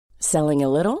Selling a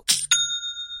little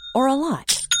or a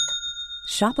lot?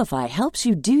 Shopify helps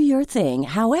you do your thing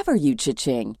however you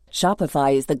cha-ching.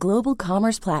 Shopify is the global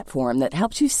commerce platform that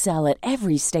helps you sell at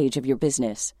every stage of your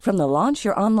business. From the launch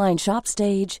your online shop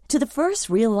stage to the first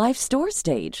real-life store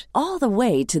stage, all the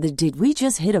way to the did we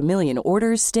just hit a million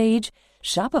orders stage.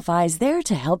 Shopify is there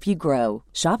to help you grow.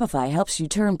 Shopify helps you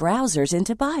turn browsers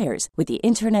into buyers with the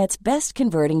internet's best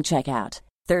converting checkout.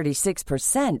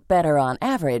 36% better on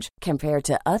average compared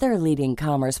to other leading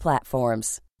commerce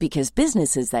platforms. Because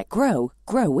businesses that grow,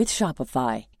 grow with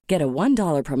Shopify. Get a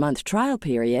 $1 per month trial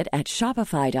period at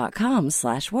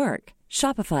shopify.com/work.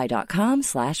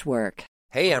 Shopify.com/work.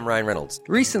 Hey, I'm Ryan Reynolds.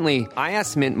 Recently, I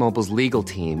asked Mint Mobile's legal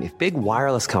team if big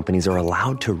wireless companies are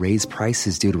allowed to raise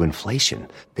prices due to inflation.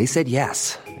 They said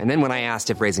yes. And then when I asked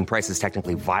if raising prices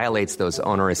technically violates those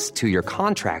onerous two-year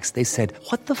contracts, they said,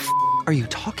 "What the f*** are you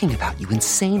talking about, you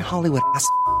insane Hollywood ass?"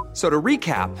 So to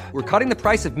recap, we're cutting the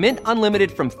price of Mint Unlimited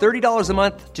from $30 a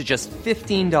month to just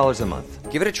 $15 a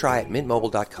month. Give it a try at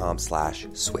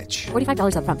mintmobile.com/switch.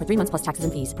 $45 up front for 3 months plus taxes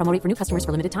and fees. Promo rate for new customers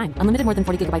for limited time. Unlimited more than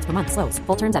 40 gigabytes per month. Slows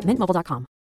full terms at mintmobile.com.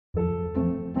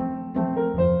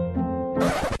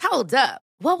 Hold up.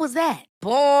 What was that?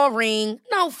 Boring.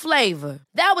 No flavor.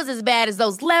 That was as bad as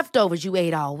those leftovers you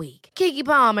ate all week. Keke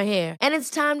Palmer here. And it's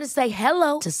time to say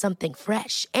hello to something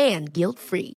fresh and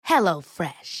guilt-free. Hello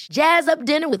Fresh. Jazz up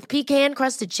dinner with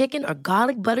pecan-crusted chicken or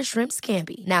garlic butter shrimp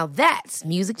scampi. Now that's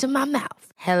music to my mouth.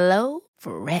 Hello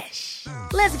Fresh.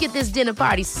 Let's get this dinner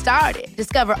party started.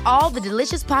 Discover all the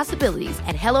delicious possibilities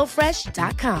at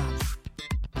HelloFresh.com.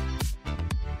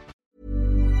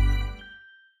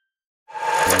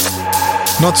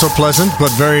 Not so pleasant, but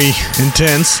very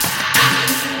intense.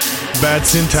 Bad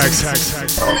syntax.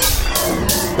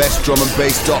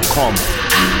 BestDrumAndBass.com.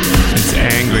 It's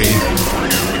angry.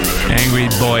 Angry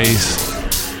boys.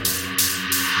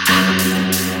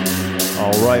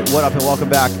 All right, what up and welcome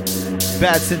back.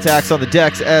 Bad Syntax on the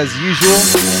decks as usual.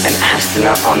 An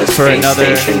astronaut on the space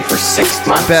station for 6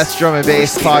 months. Best Drum and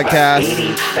Bass podcast.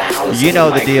 You know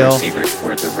the deal.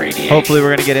 Hopefully we're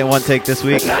going to get in one take this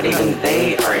week. Not even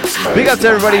they are exposed. Big up to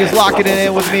everybody who's locking it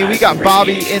in with me. We got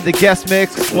Bobby in the guest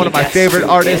mix, one of my favorite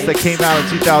artists that came out in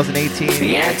 2018.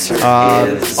 The answer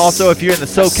is... Also, if you're in the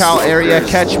SoCal area,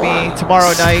 catch me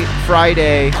tomorrow night,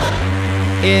 Friday,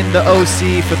 in the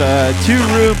OC for the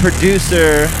two-room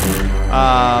producer.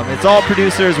 It's all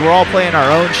producers. We're all playing our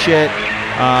own shit.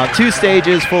 2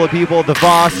 stages full of people. The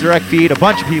Voss, Direct Feed, a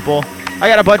bunch of people. I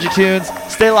got a bunch of tunes.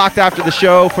 Stay locked after the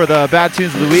show for the bad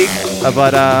tunes of the week.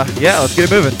 But yeah, let's get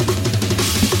it moving.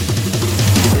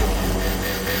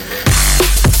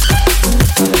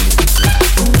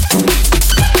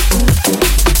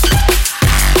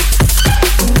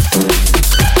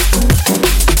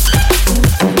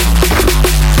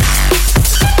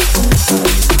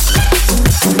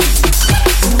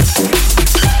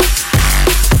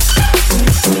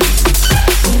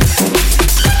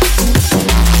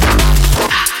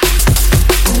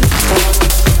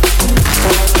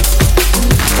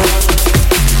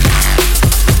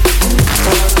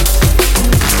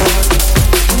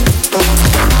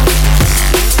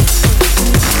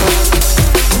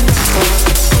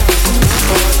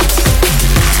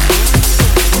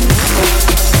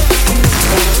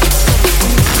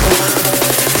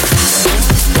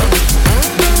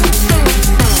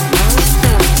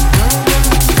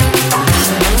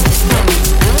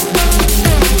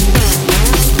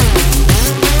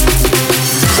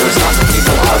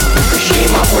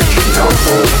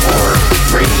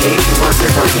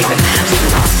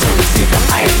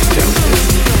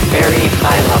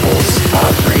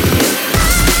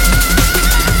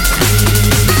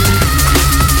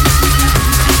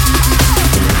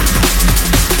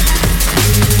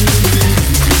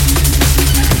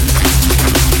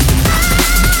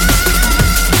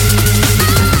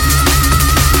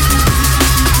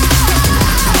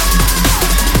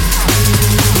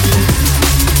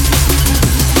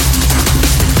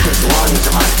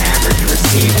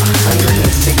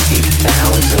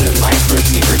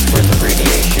 Receivers worth of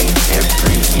radiation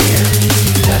every year.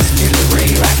 Let's do the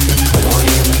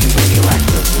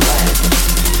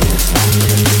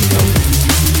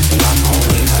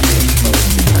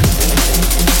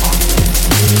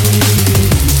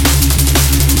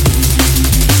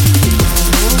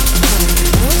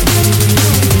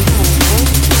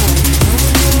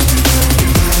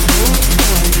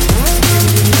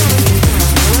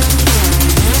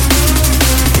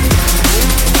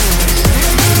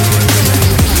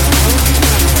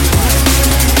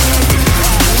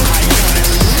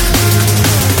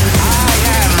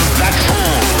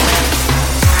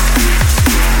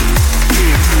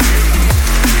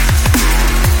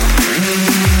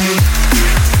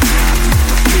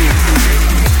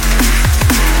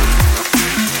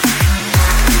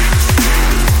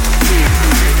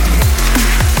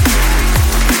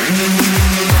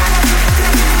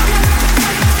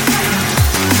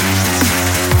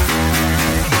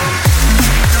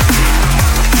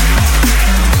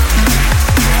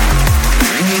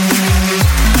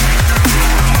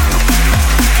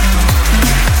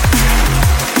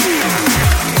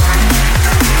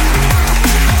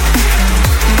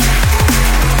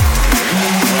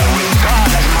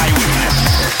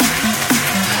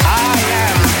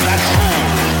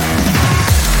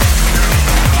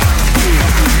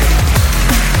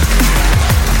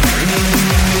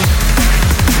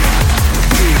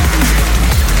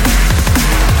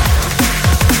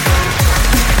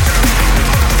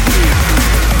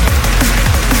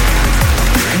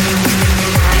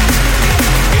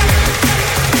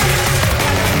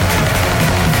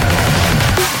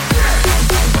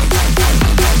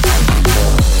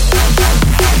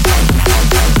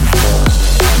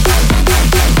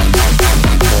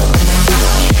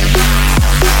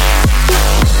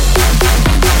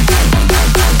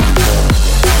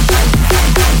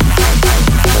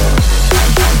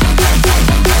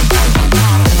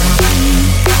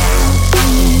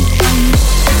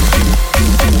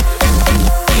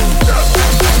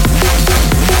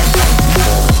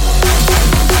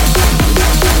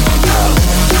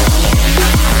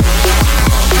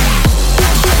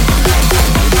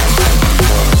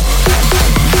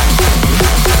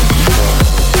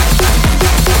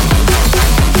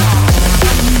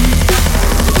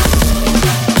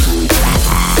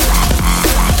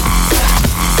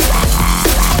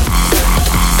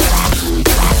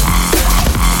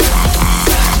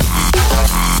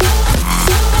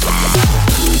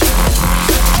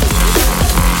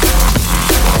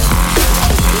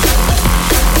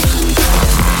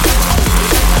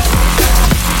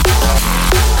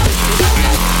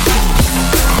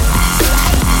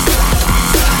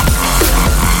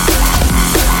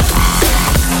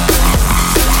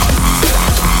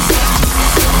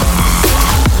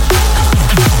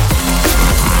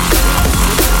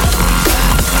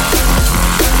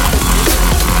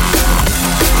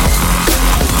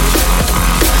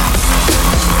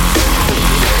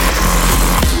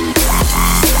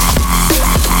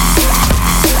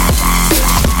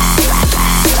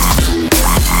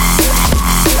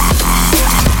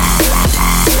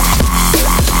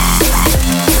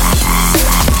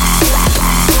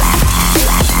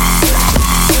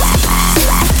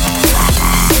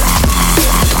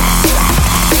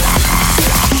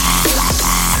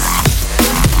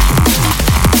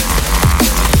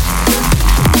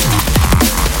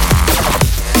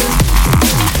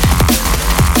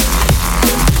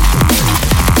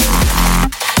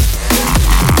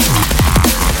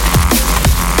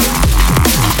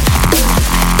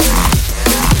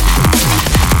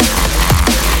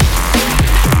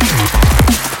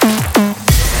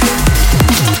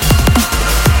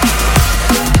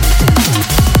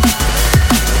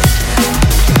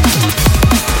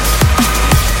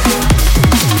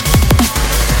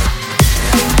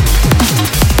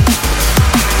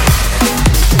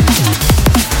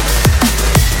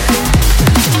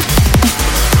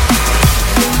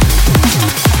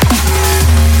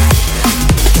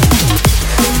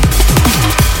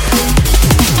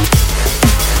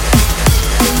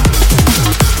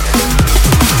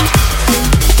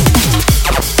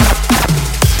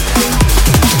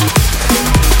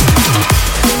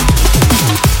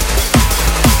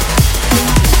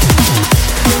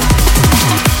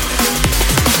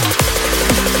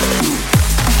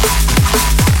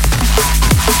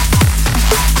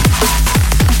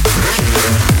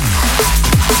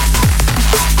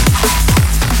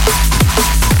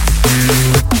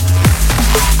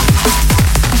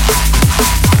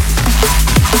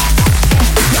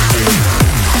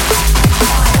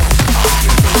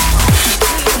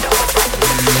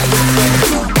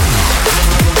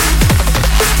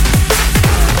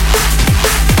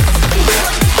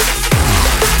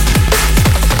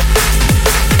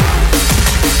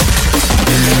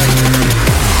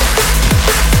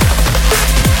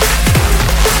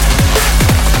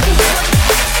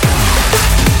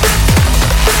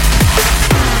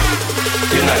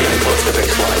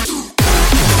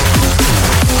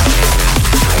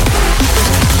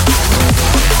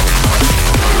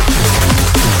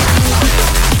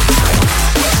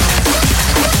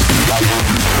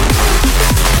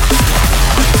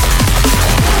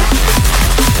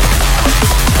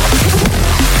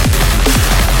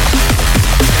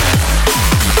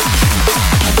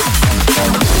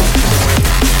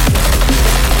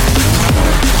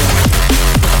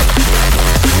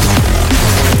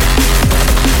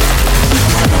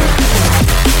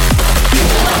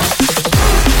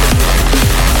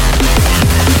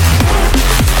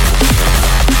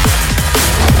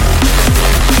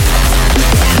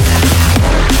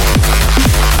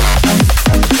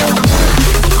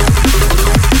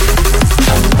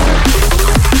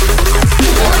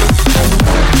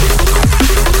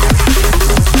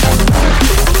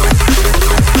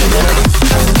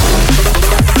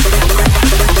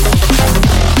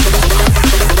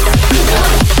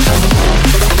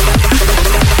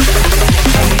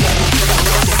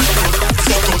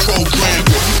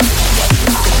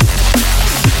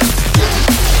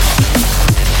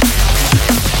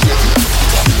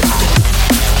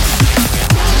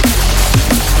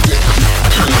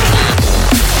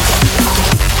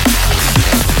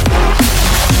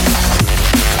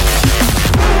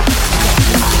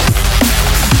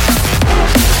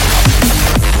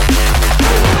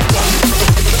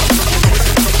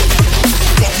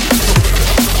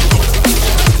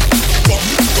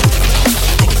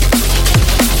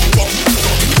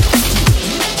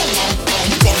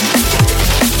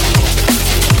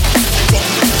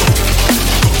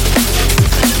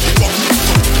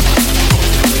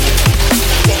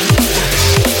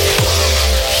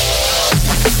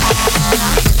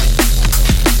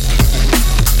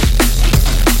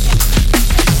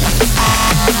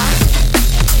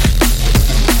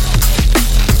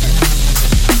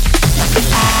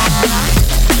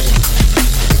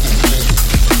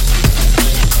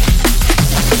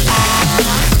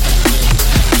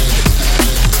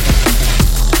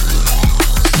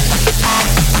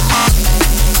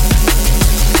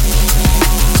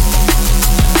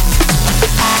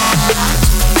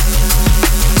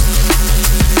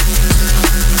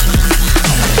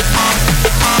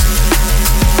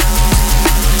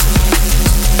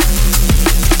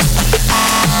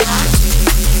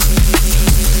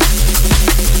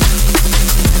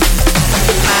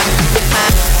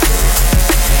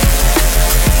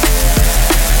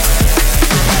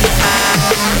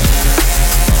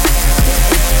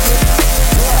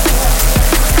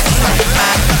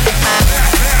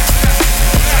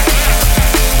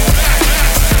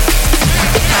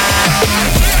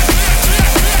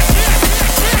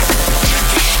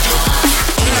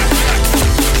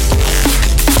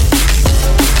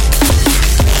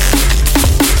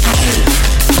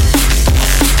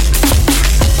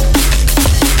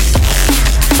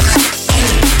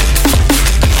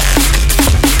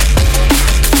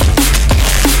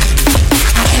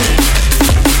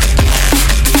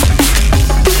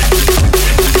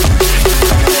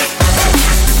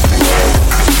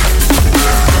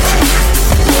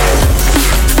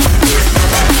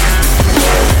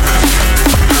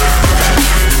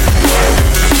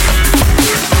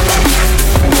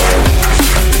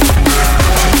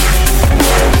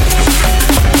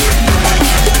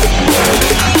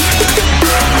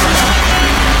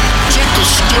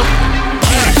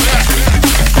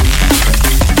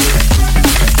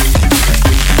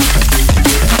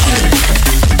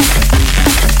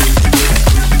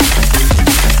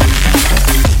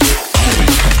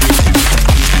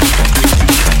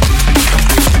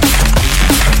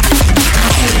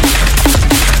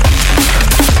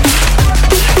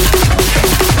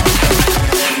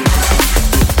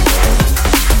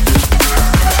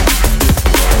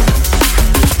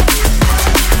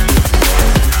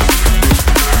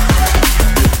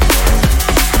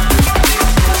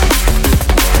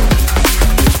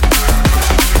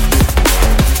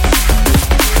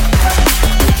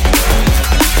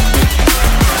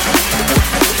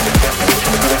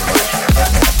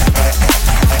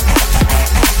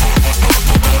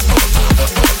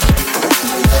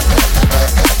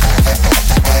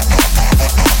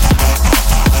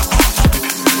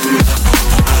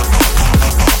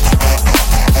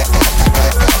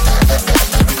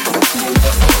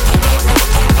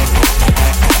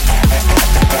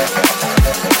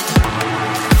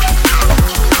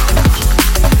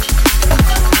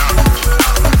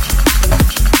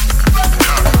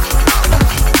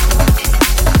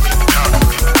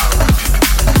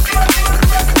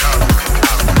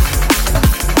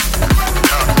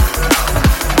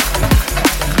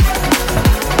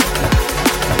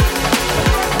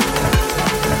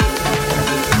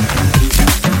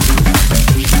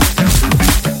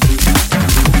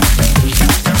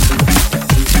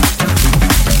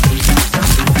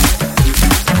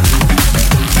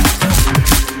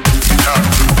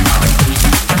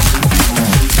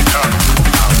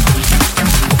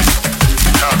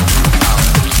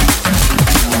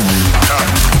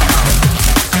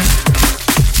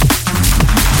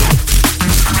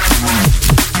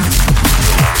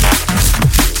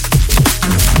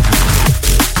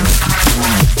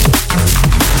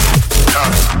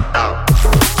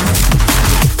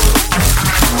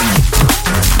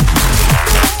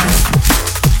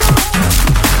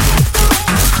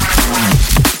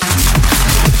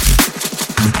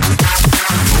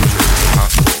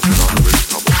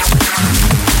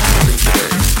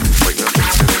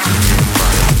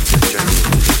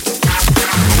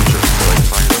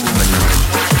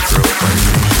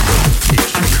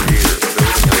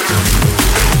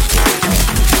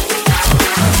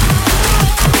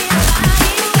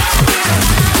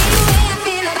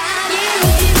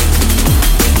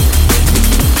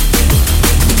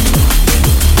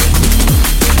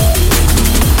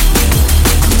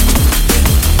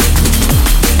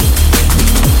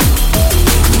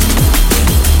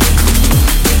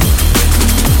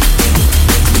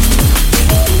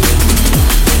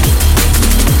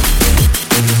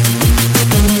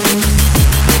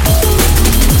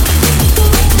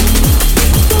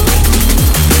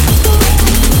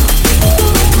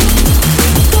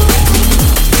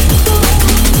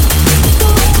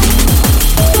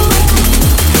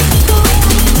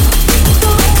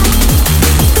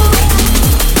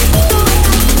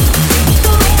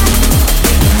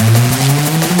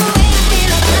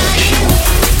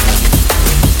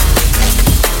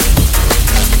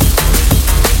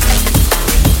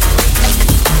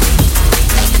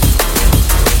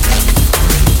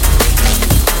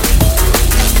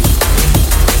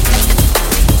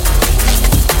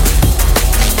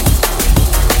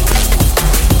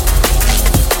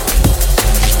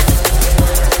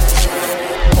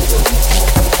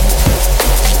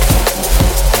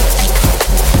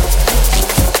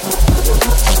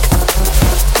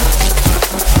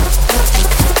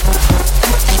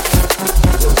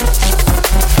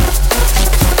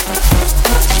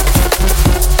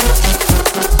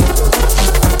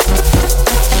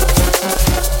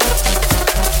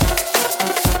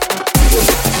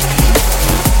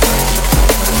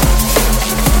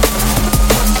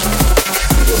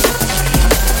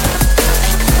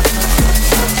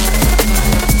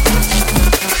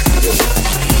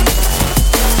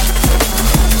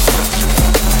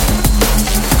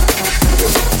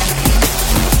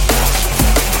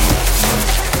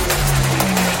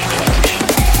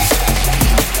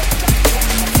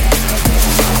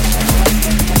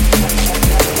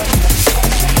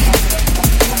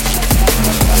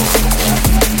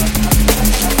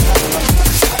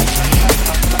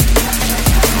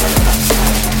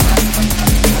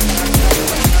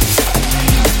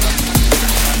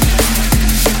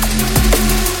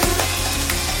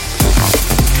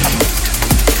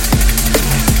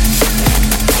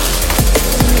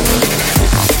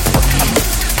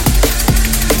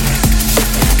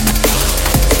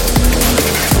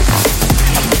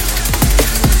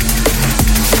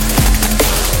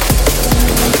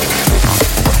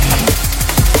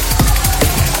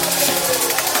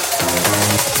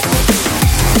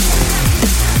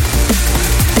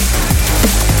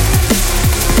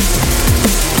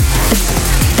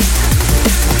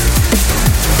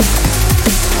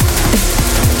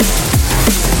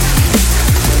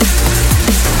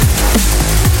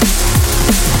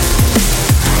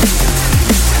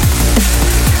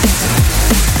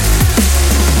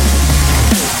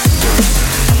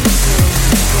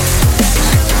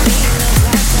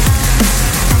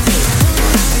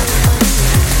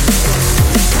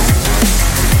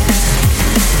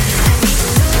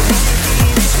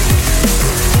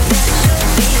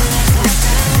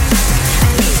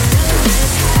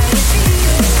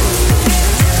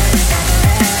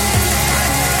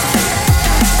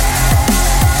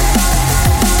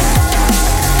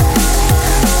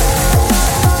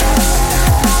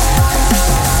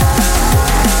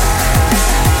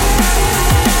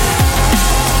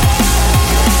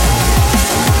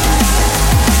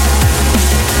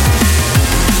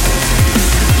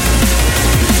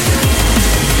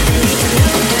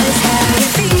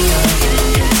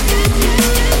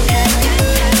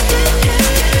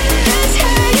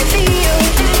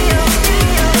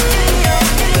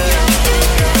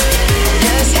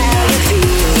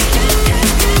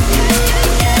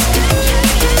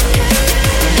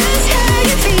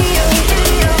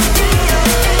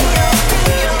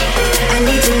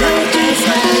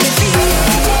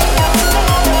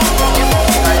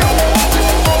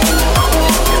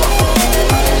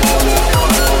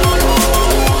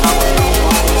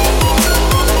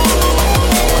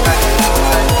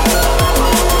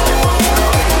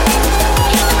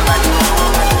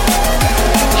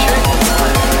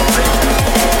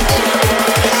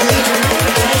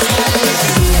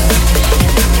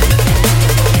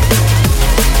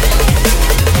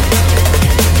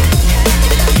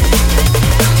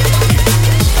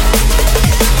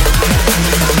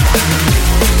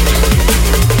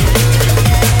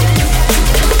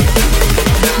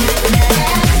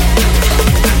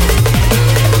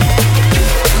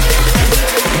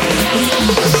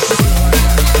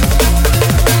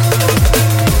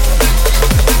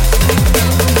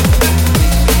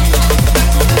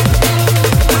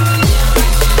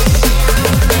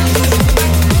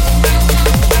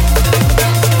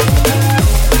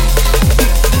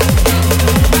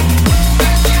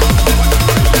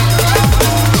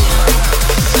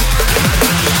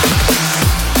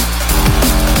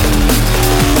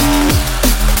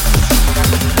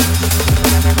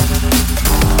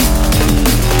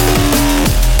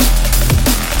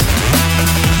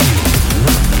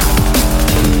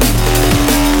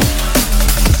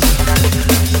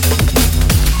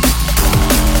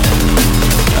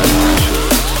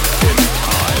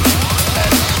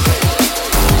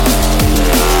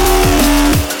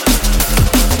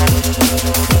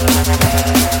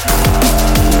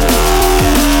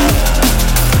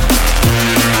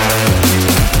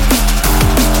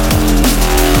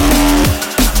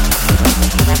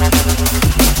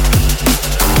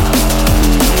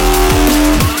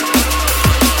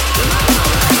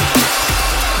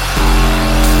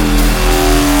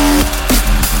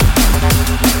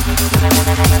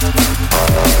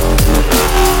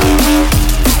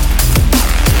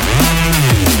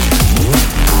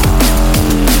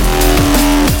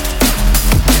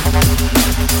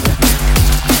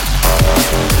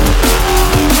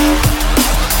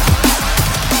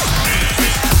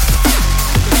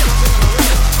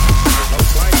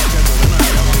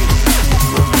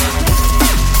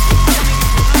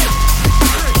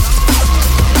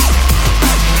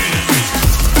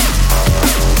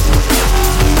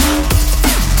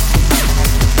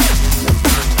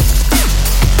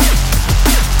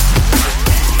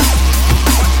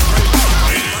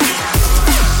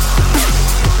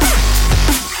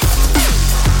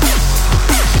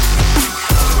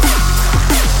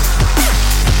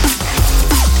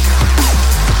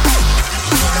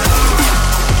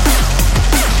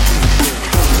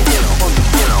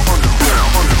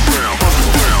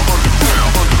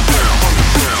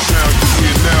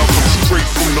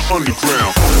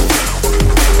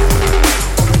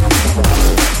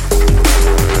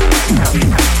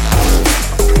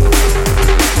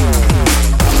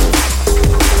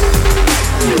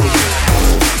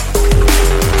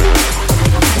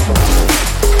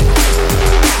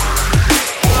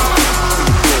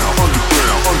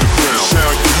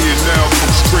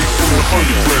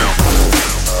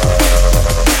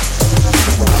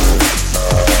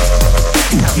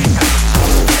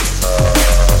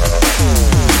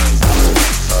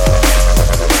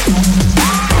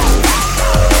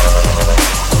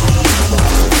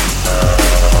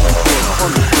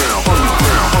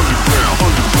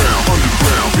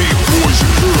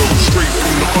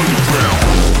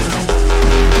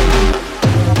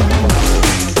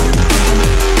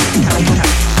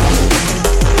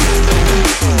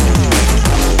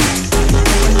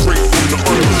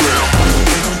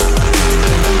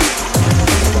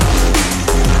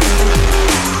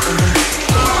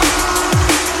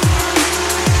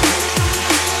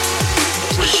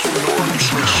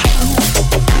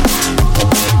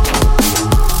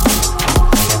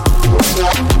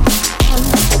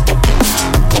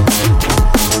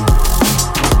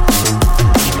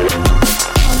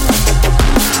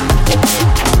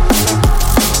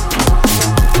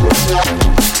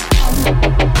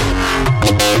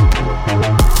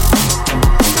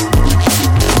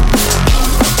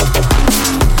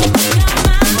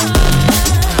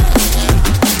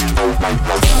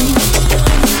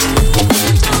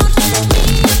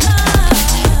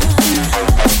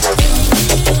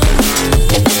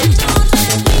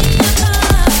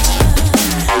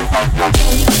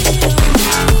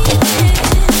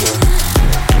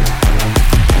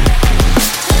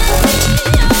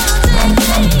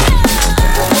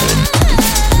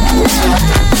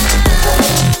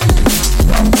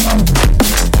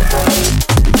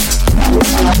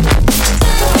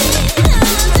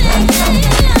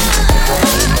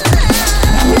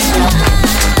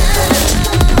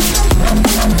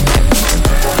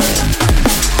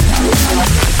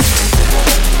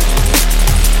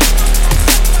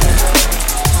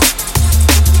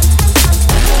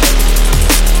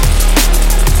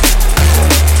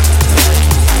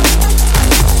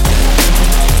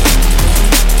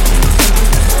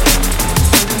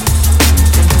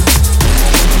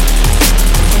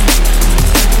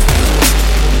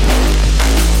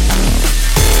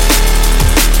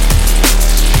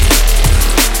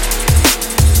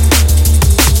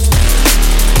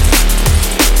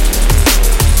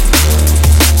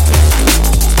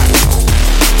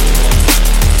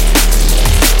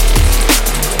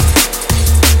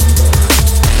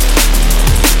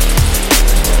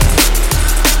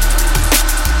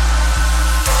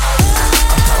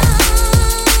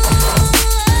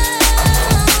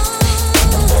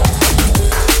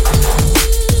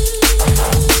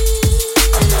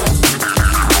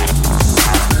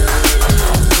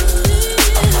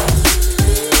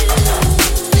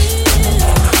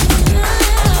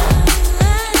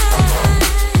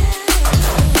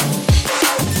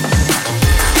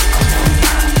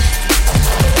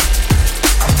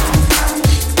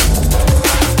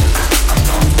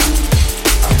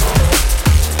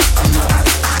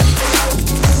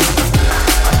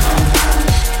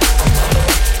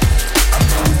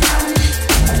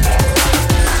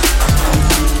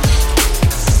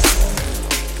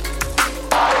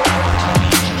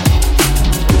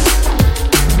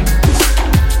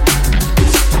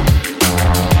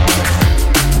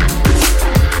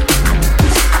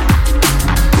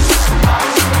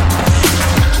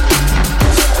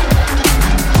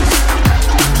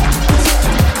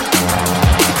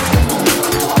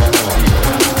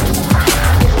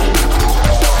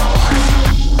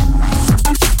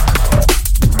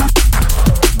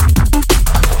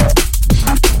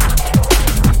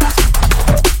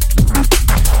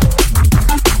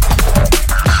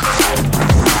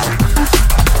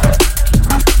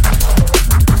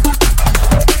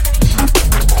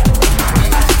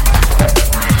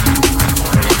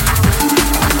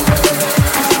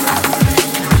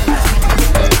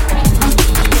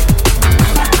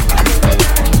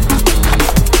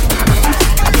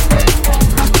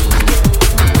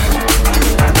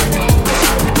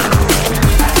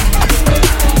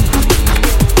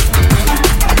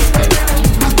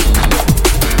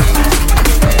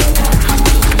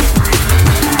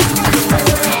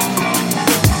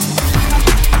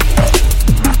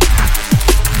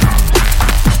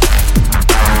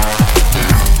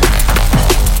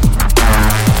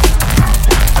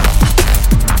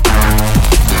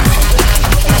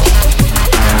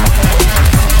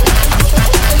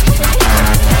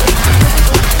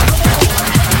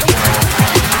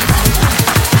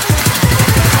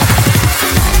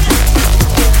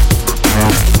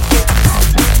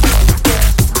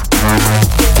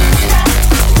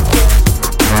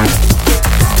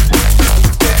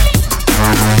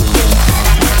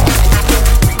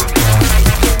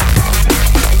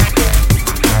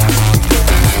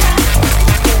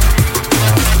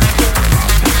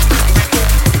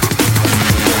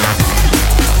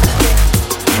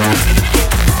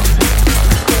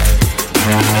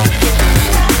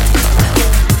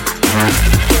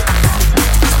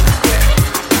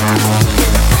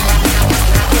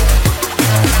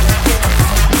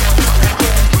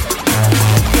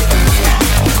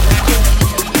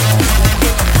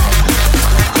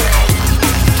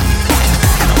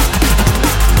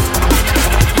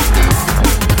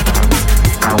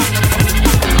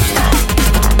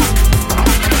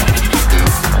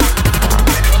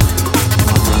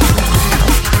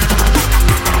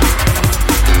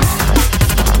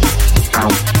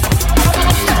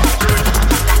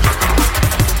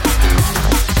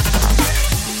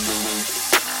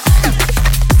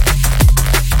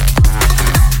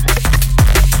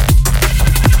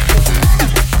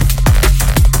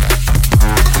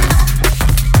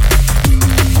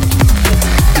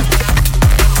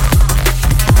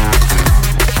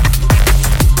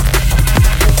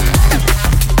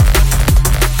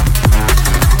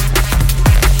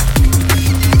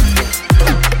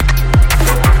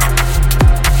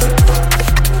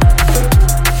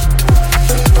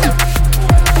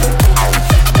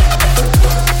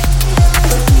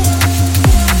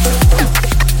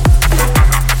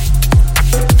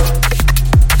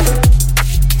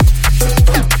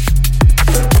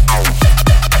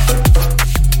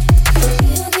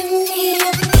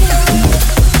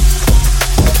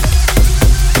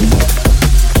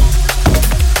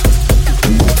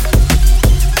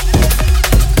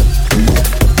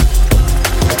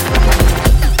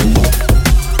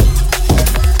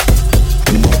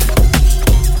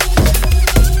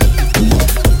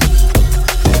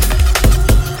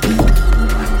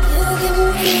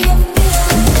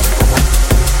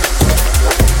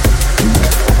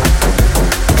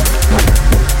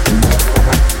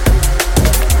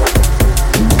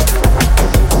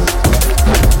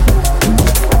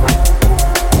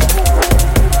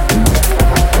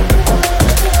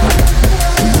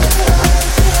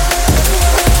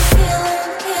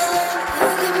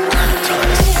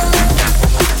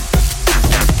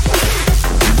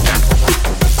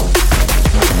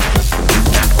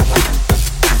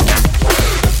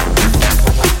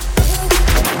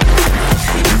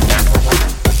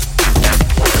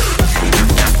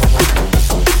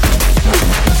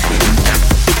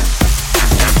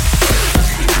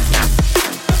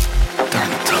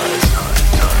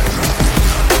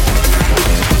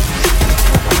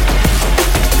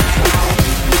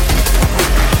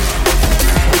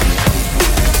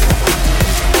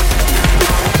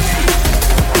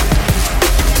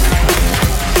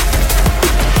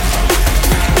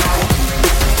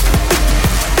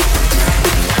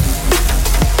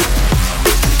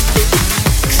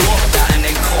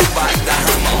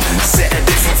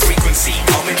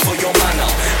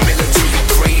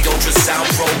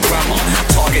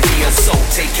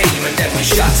we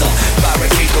shatter.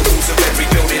 Barricade the walls of every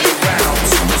building around.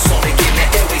 Supersonic in the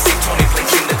airways, tectonic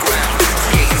plates in the ground.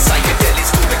 Creating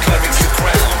psychedelics for the clerics to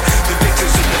crown. The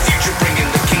victors of the future bringing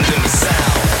the kingdom of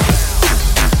sound.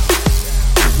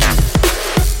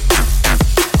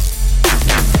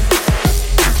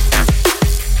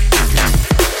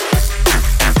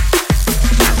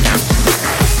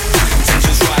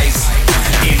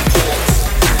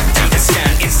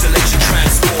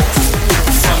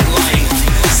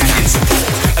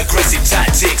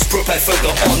 Prepare for the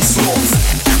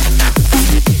onslaught.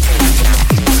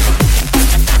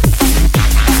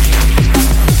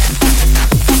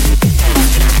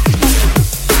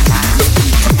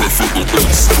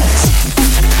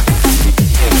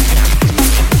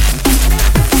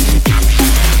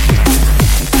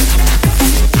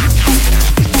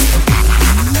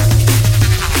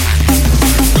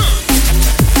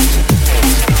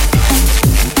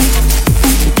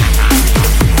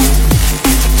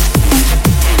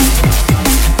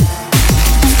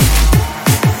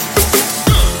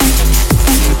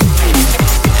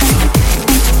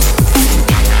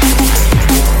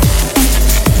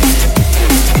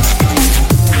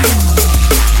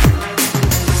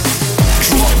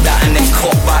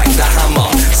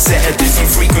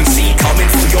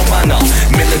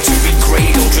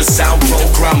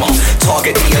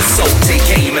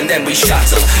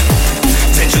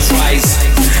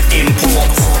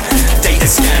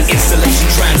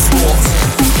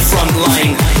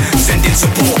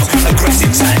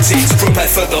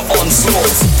 For the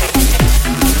onslaught.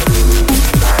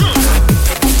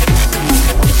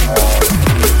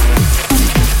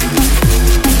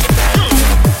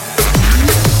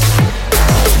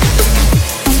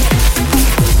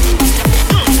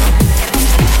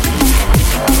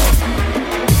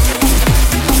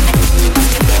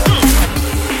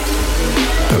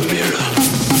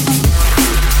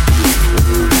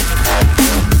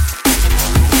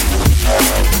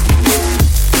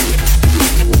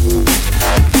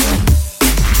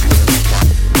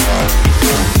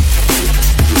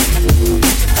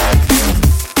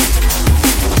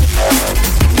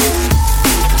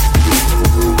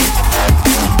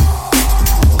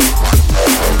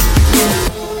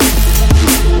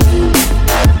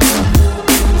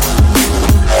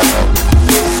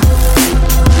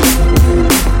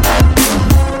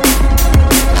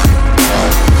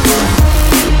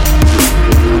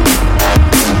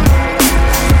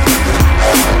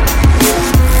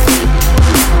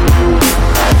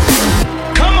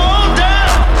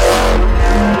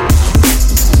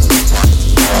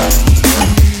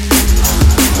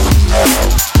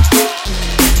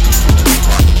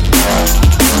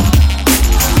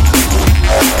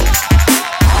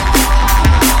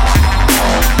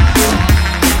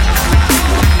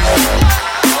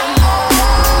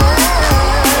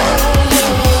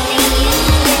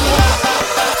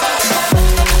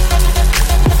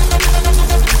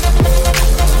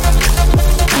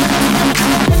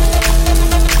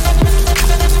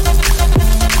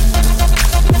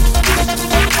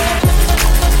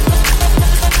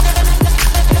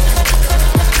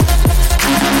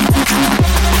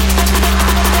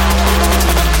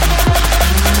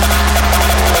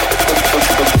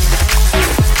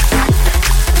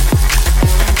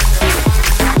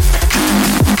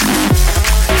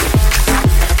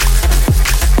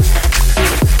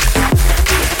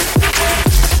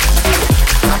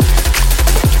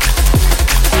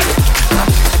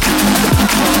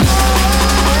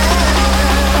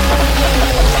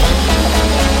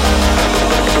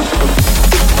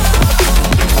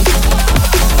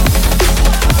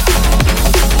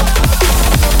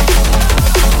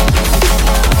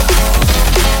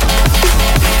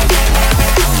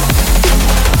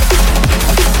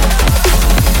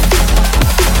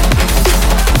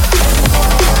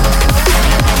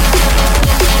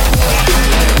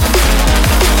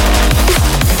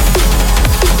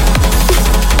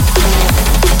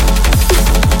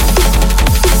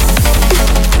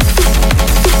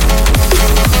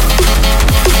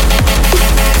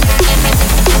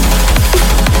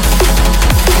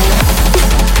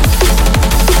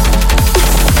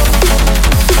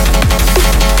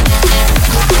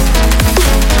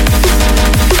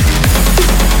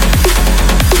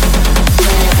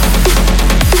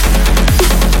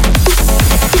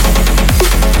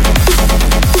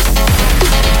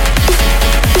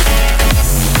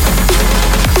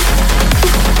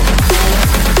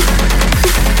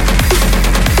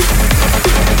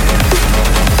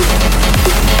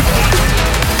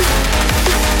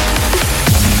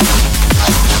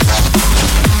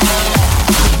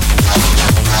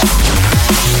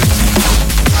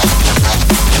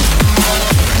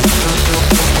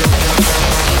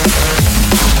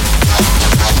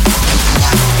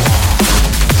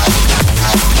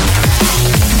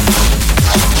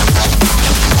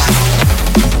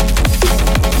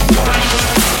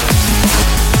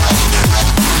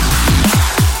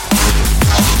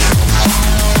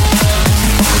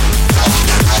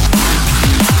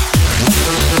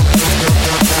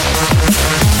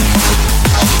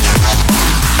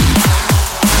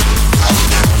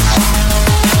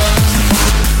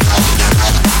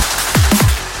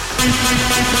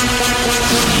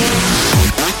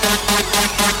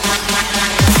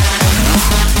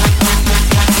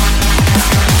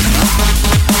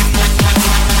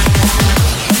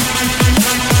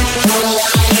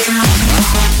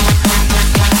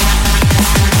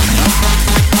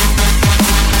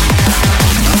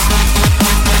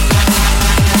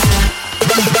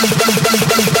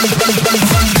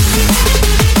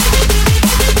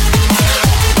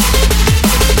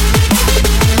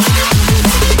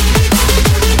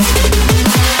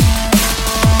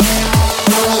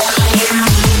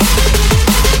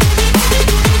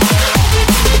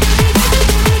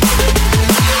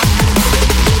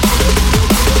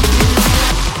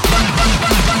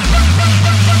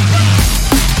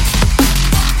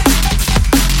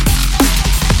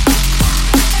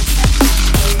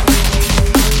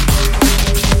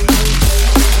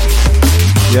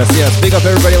 Yes. Big up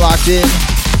everybody locked in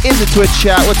the Twitch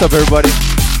chat. What's up, everybody?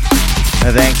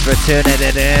 And thanks for tuning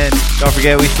it in. Don't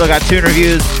forget, we still got tune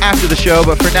reviews after the show,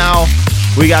 but for now,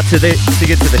 we got to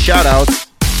get to the shout-outs.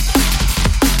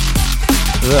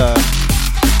 The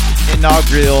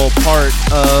inaugural part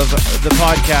of the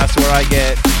podcast where I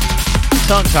get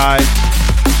tongue-tied.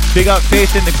 Big up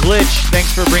Faith in the Glitch.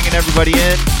 Thanks for bringing everybody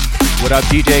in. What up,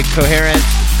 DJ Coherent?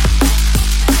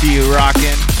 See you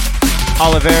rocking.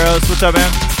 Oliveros, what's up, man?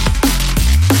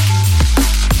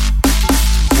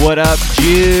 What up,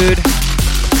 Jude?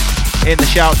 In the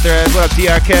shout thread. What up,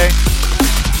 DRK?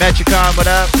 Metricon, what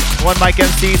up? One Mike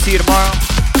MC, see you tomorrow.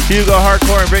 Hugo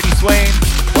Hardcore and Brittany Swain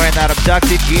wearing that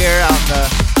abducted gear out in the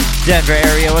Denver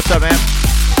area. What's up, man?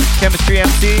 Chemistry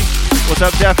MC, what's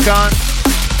up, Defcon?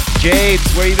 Jades,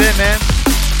 where you been, man?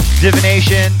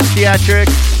 Divination, Theatric,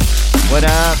 what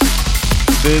up?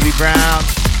 Booby Brown.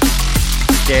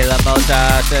 De La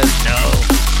Mota says no.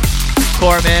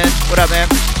 Corman, what up, man?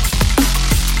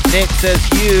 Nick says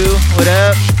you, what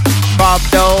up? Bob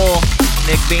Dole.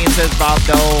 Nick Bean says Bob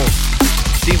Dole.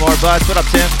 Seymour Bus, what up,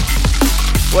 Tim?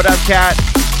 What up, Cat?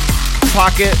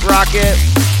 Pocket Rocket.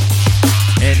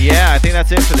 And yeah, I think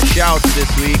that's it for the shouts this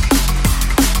week.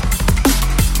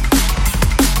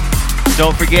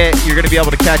 Don't forget, you're going to be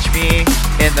able to catch me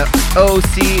in the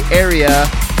OC area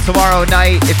tomorrow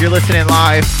night if you're listening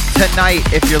live.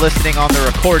 Tonight if you're listening on the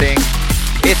recording.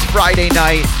 It's Friday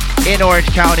night in Orange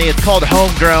County. It's called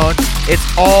Homegrown. It's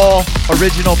all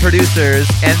original producers,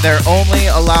 and they're only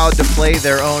allowed to play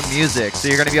their own music. So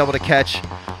you're going to be able to catch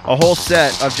a whole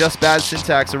set of Just Bad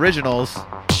Syntax originals.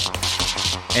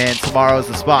 And tomorrow's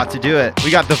the spot to do it.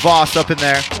 We got the Voss up in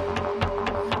there.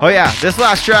 Oh yeah, this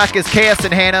last track is KS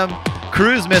and Hannum,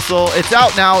 Cruise Missile. It's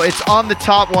out now. It's on the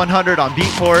top 100 on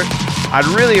Beatport. I'd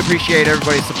really appreciate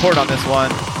everybody's support on this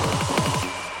one.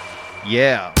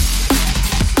 Yeah.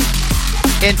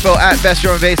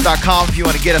 info@bestdrumandbass.com if you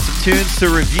want to get us some tunes to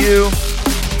review.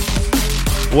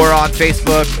 We're on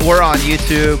Facebook. We're on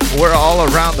YouTube. We're all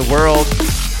around the world.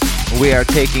 We are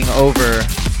taking over.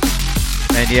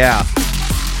 And yeah.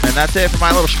 And that's it for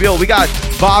my little spiel. We got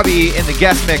Bobby in the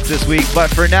guest mix this week, but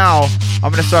for now,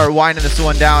 I'm going to start winding this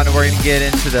one down and we're going to get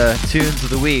into the tunes of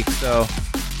the week. So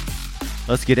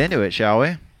let's get into it, shall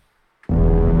we?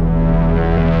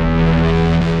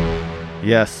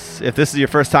 Yes, if this is your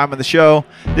first time on the show,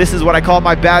 this is what I call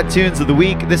my bad tunes of the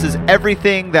week. This is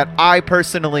everything that I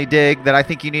personally dig that I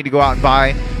think you need to go out and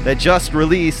buy that just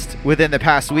released within the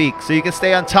past week so you can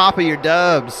stay on top of your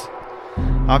dubs.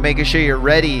 I'm making sure you're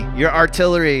ready. Your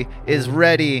artillery is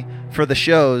ready for the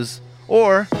shows.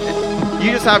 Or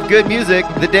you just have good music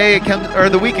the day it comes or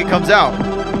the week it comes out.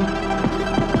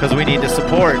 Because we need to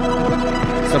support.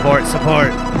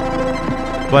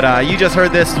 But you just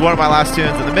heard this is one of my last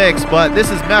tunes in the mix. But this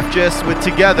is Mefjus with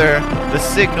Together, the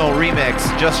Signal remix.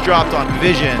 Just dropped on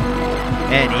Vision.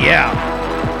 And yeah,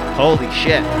 holy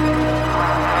shit.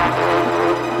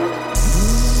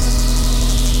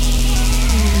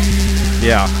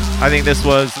 Yeah, I think the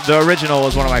original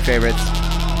was one of my favorites.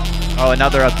 Oh,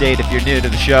 another update if you're new to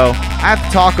the show. I have to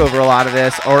talk over a lot of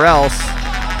this or else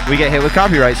we get hit with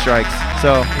copyright strikes.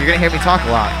 So you're going to hear me talk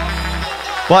a lot.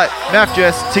 But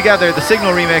Mefjus, Together, the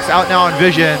Signal remix, out now on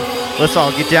Vision. Let's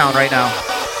all get down right now.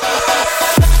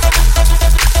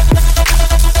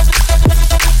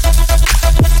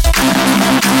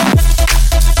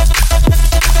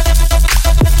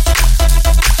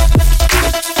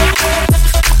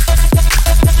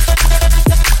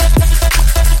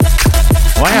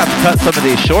 Well, I have to cut some of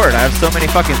these short. I have so many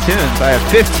fucking tunes. I have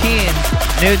 15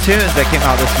 new tunes that came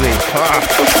out this week.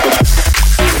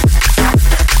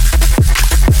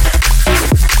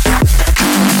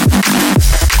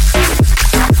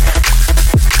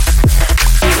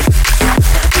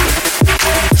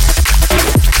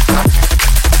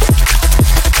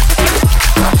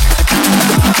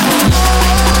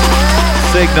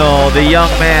 Signal, the young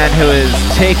man who is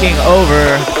taking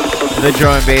over the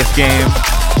drum and bass game.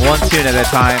 One tune at a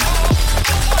time.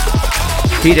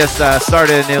 He just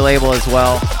started a new label as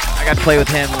well. I got to play with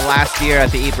him last year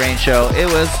at the Eat Brain show. It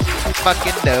was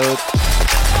fucking dope.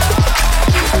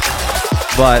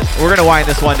 But we're going to wind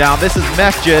this one down. This is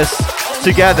Mefjus,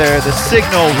 Together, the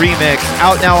Signal remix,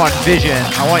 out now on Vision.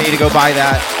 I want you to go buy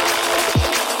that.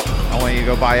 I want you to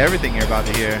go buy everything you're about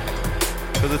to hear.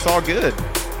 Because it's all good.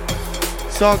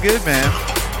 It's all good, man.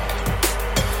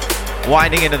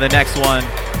 Winding into the next one.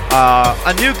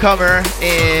 A newcomer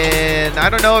in, I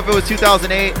don't know if it was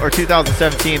 2008 or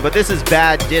 2017, but this is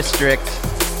Bad District.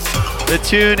 The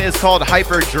tune is called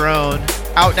Hyper Drone,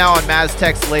 out now on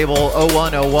Maztek's label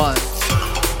 0101.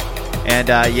 And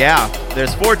yeah,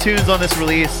 there's 4 tunes on this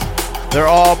release. They're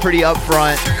all pretty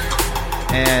upfront,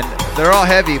 and they're all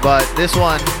heavy, but this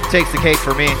one takes the cake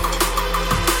for me.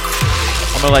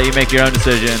 I'm gonna let you make your own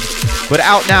decision. But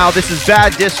out now, this is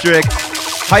Bad District,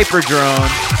 Hyperdrone,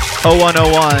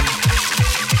 0101.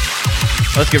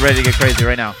 Let's get ready to get crazy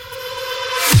right now.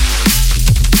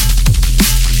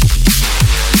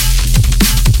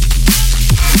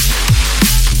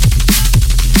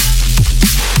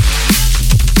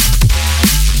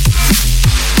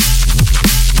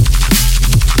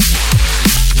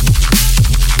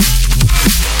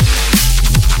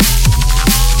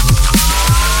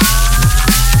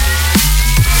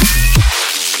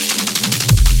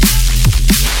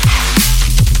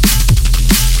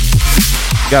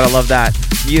 Gotta love that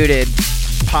muted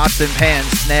pots and pans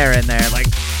snare in there, like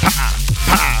pa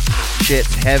pa.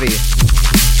 Shit's heavy.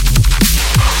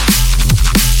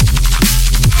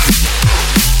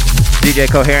 DJ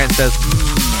Coherent says,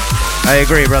 I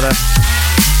agree, brother.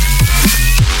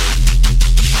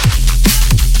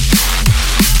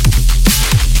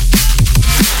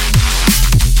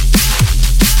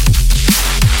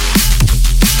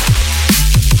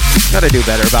 Gotta do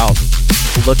better about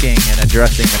looking and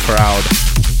addressing the crowd.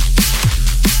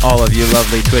 All of you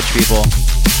lovely Twitch people.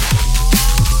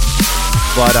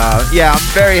 But yeah, I'm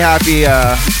very happy.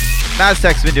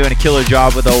 Maztek's been doing a killer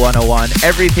job with 0101.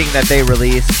 Everything that they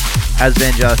release has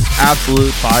been just absolute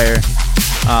fire.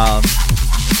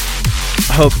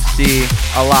 Hope to see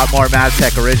a lot more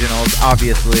Maztek originals,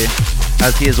 obviously,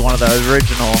 as he is one of the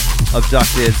original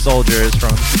abducted soldiers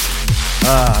from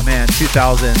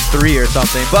 2003 or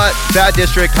something. But Bad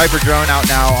District, Hyperdrone out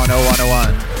now on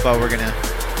 0101. But we're gonna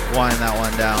wind that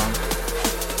one down.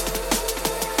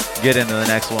 Get into the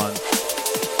next one.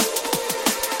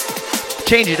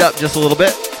 Change it up just a little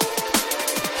bit.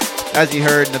 As you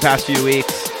heard in the past few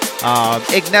weeks,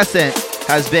 Ignescent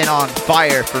has been on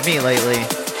fire for me lately,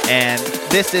 and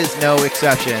this is no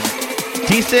exception.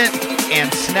 Decent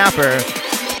and Snapper,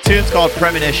 tune's called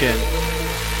Premonition,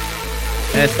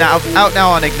 and it's now out now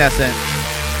on Ignescent.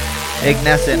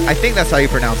 Ignescent, I think that's how you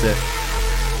pronounce it.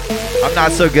 I'm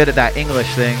not so good at that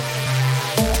English thing.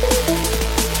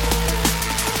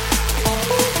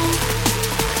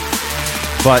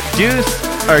 But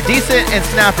Decent and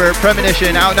Snapper,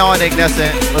 Premonition, out now on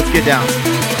Ignescent. Let's get down.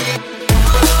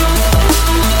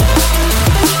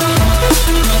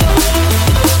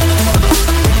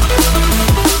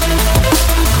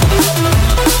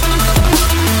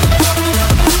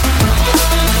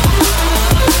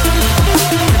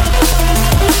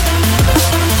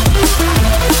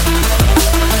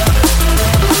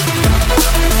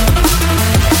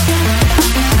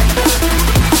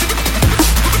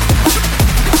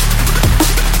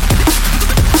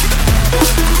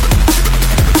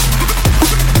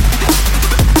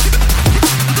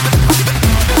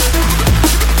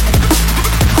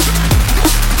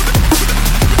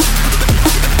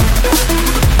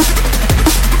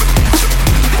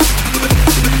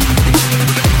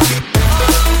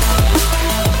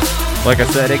 Like I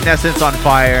said, Ignescent's on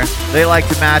fire. They like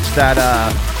to match that,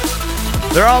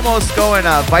 they're almost going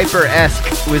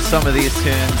Viper-esque with some of these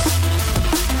tunes.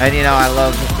 And you know, I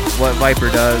love what Viper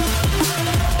does.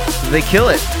 They kill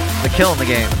it. They're killing the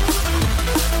game.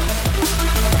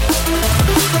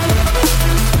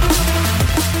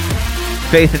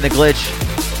 Faith in the Glitch.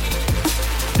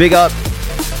 Big up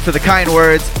for the kind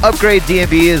words. Upgrade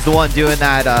DMB is the one doing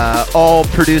that all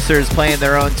producers playing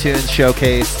their own tunes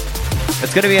showcase.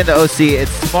 It's going to be in the OC.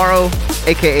 It's tomorrow,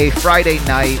 aka Friday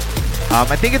night.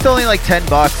 I think it's only like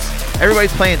 $10.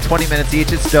 Everybody's playing 20 minutes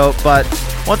each. It's dope. But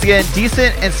once again,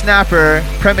 Decent and Snapper,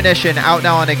 Premonition, out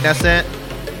now on Ignescent.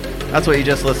 That's what you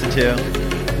just listened to.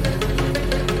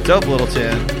 Dope little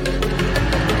tune.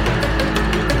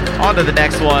 On to the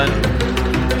next one.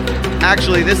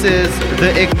 Actually, this is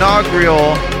the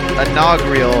inaugural,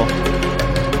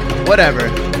 whatever.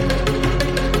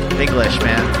 English,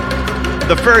 man.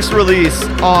 The first release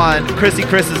on Chrissy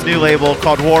Chris's new label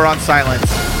called War on Silence.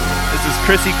 This is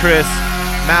Chrissy Chris,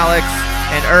 Malix,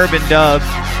 and Urban Dub.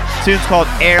 Tune's called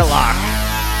Airlock.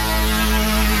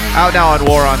 Out now on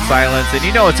War on Silence, and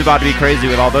you know it's about to be crazy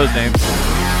with all those names.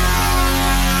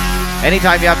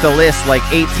 Anytime you have to list like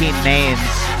 18 names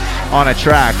on a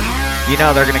track, you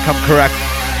know they're gonna come correct.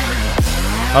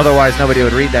 Otherwise, nobody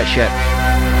would read that shit.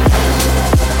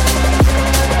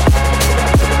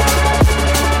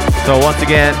 So once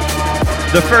again,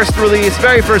 the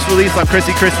very first release on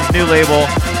Chrissy Chris's new label.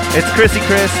 It's Chrissy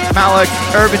Chris, Malix,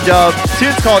 Urban Dub.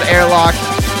 Tune's called Airlock.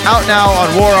 Out now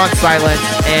on War on Silence.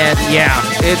 And yeah,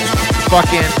 it's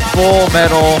fucking full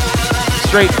metal,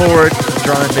 straightforward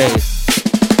drum and bass.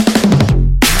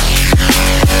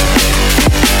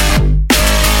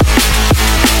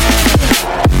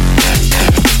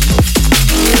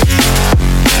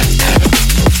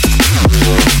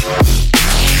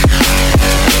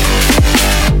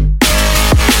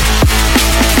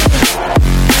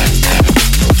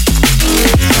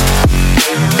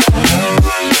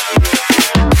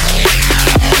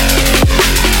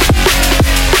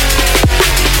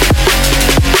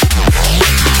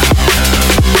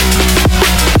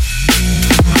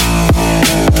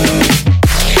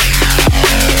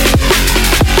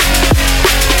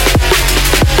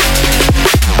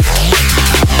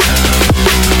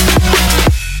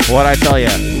 What'd I tell you?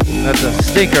 That's a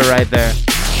stinker right there.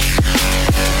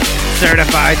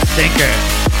 Certified stinker.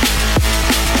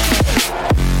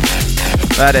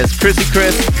 That is Chrissy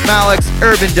Chris, Malix,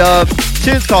 Urban Dub.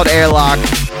 Tune's called Airlock.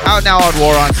 Out now on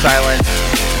War on Silence.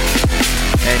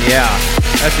 And yeah,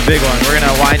 that's a big one. We're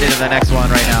going to wind into the next one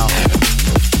right now.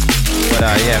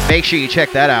 But yeah, make sure you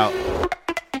check that out.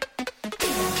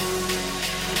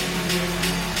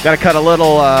 Got to cut a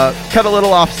little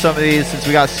off some of these since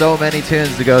we got so many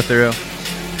tunes to go through.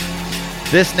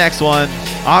 This next one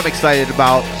I'm excited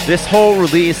about. This whole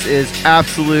release is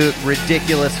absolute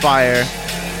ridiculous fire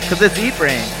because it's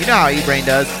Eatbrain. You know how Eatbrain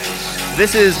does.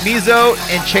 This is Mizo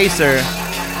and Chaser.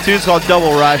 Tune's called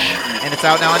Double Rush, and it's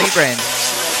out now on Eatbrain.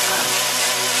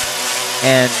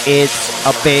 And it's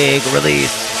a big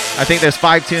release. I think there's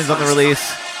 5 tunes on the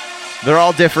release. They're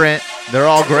all different. They're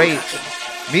all great.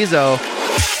 Mizo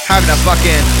having a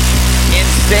fucking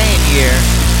insane year.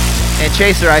 And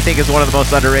Chaser, I think, is one of the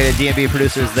most underrated D&B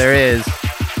producers there is.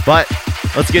 But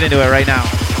let's get into it right now.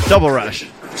 Double Rush.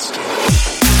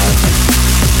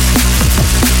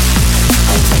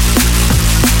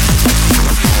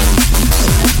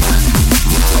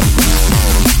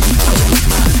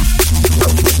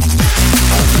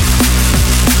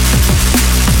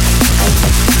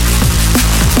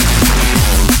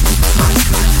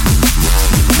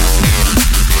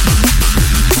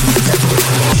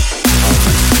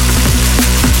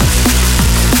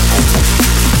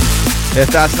 If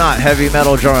that's not heavy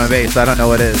metal drum and bass, I don't know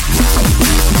what is.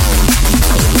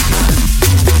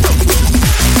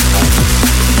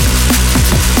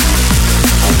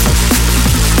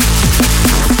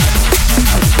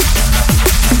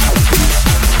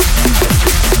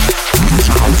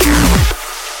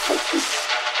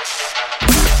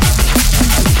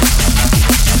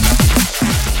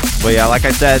 But yeah, like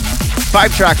I said,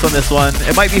 5 tracks on this one.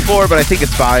 It might be 4, but I think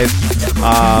it's 5.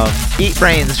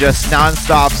 Eatbrain's just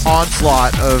non-stop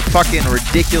onslaught of fucking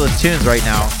ridiculous tunes right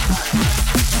now.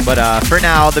 But for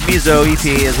now, the Mizo EP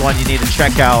is one you need to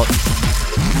check out.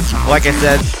 Like I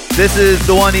said, this is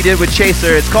the one he did with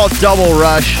Chaser. It's called Double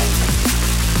Rush.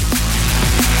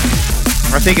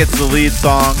 I think it's the lead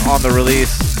song on the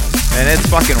release, and it's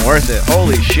fucking worth it.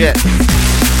 Holy shit.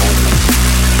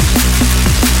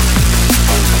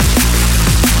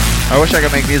 I wish I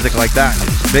could make music like that.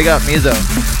 Big up Mizo.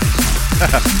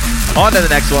 On to the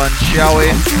next one, shall we?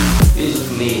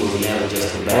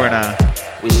 We're gonna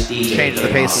change the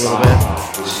pace a little bit.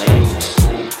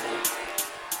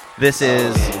 This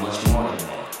is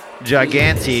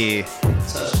Giganti.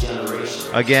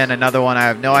 Again, another one I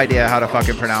have no idea how to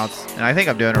fucking pronounce. And I think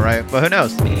I'm doing it right, but who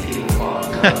knows?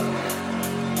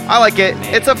 I like it.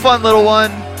 It's a fun little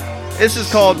one. This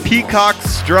is called Peacock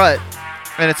Strut.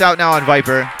 And it's out now on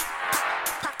Viper.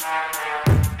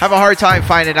 Have a hard time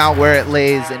finding out where it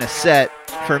lays in a set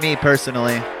for me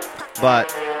personally,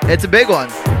 but it's a big one.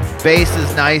 Bass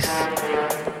is nice.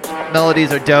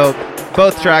 Melodies are dope.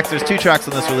 Both tracks, there's 2 tracks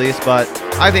on this release, but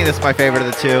I think this is my favorite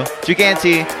of the 2.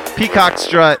 Giganti, Peacock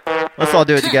Strut. Let's all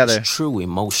do it together. True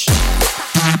emotion.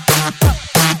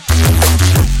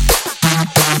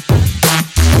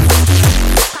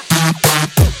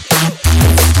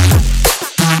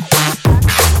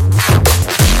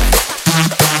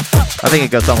 I think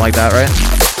it goes something like that, right?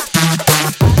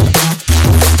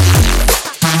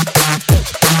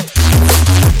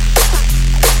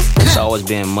 It's always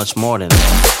been much more than that.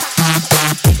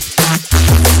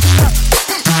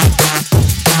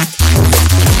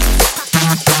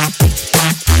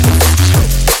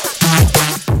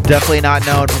 Definitely not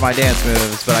known for my dance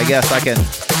moves, but I guess I can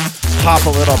hop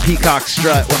a little Peacock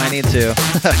Strut when I need to.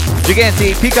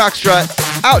 Giganti, Peacock Strut,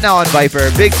 out now on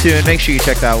Viper. Big tune. Make sure you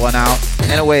check that one out.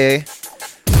 And away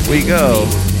we go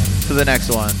to the next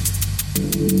one.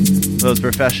 Those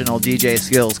professional DJ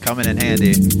skills coming in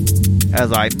handy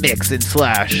as I mix and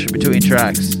slash between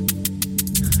tracks.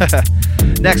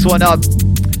 Next one up,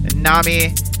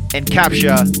 Nami and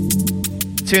Captcha.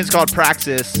 The tune's called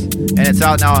Praxis, and it's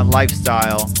out now on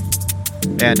Lifestyle.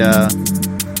 And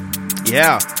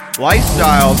yeah,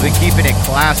 Lifestyle's been keeping it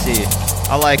classy.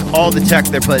 I like all the tech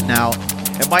they're putting out.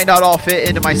 It might not all fit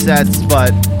into my sets,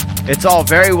 but it's all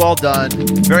very well done,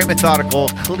 very methodical,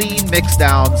 clean mix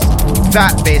downs,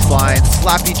 fat bass lines,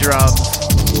 slappy drums,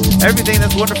 everything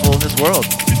that's wonderful in this world.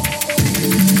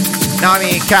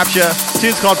 Nami, Captcha,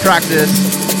 tune's called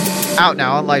Practice, out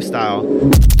now on Lifestyle.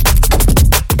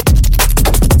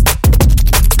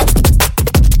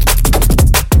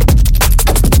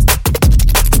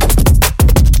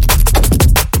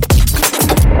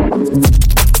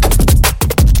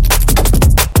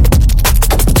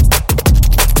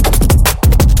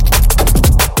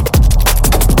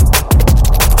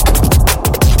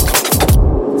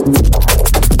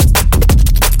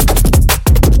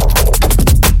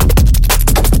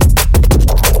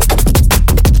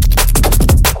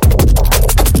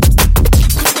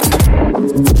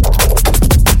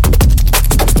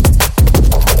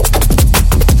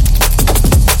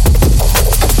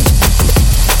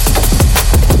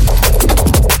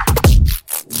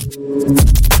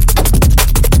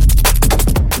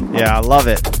 Yeah, I love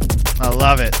it. I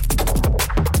love it.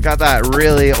 Got that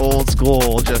really old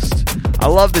school, I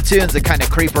love the tunes that kind of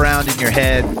creep around in your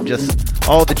head. Just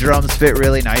all the drums fit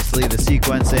really nicely. The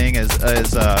sequencing is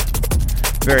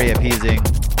very appeasing.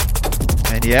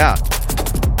 And yeah,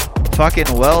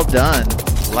 fucking well done.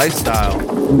 Lifestyle.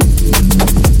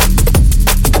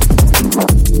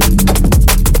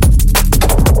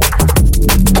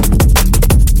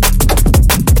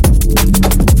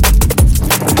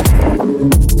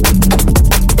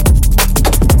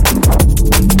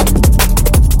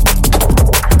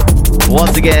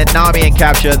 Once again, Nami and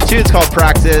Captcha. The tune's called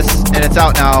Praxis, and it's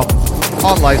out now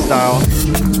on Lifestyle.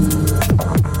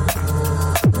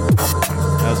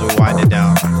 As we wind it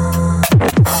down.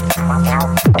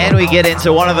 And we get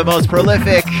into one of the most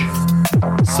prolific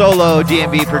solo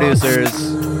D&B producers.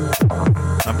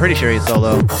 I'm pretty sure he's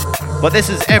solo. But this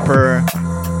is Emperor.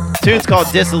 The tune's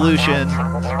called Dissolution.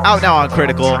 Out now on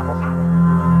Critical.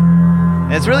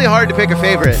 And it's really hard to pick a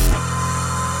favorite.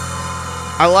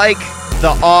 I like the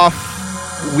off,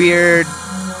 weird,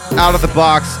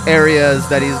 out-of-the-box areas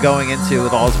that he's going into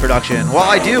with all his production. While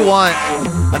I do want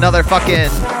another fucking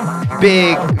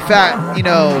big, fat,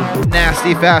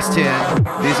 nasty, fast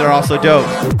tune, these are also dope.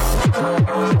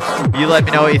 You let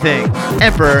me know what you think.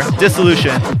 Emperor,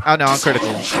 Dissolution, out now on Critical.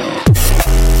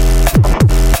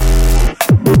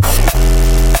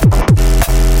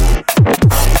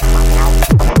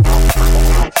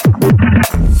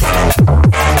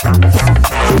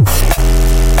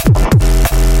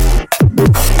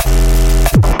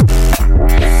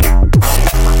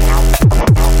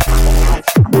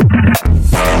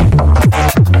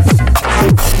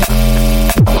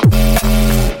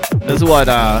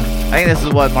 I think this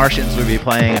is what Martians would be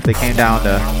playing if they came down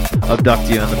to abduct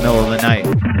you in the middle of the night.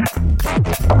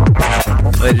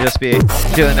 They'd just be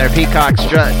doing their peacock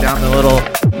strut down the little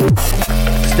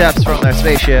steps from their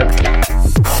spaceship,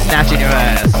 snatching your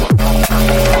ass.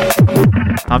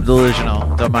 I'm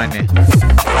delusional, don't mind me.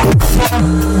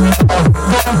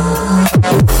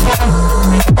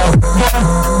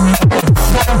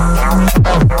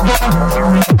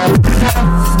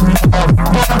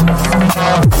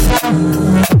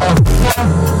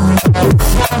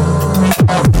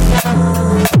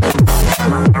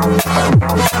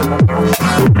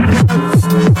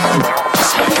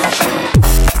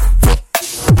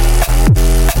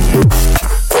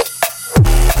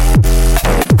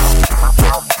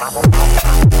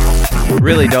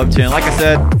 Really dope tune. Like I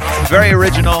said, very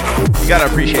original. You gotta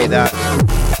appreciate that.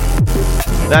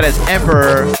 That is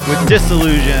Emperor with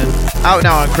Disillusion, out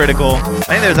now on Critical. I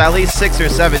think there's at least 6 or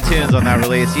 7 tunes on that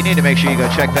release. You need to make sure you go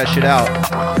check that shit out.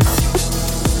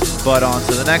 But on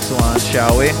to the next one,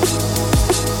 shall we?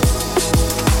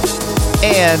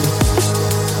 And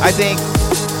I think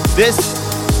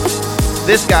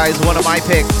this guy is one of my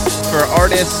picks for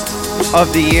Artist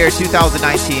of the Year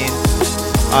 2019.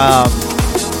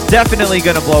 Definitely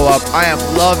gonna blow up. I am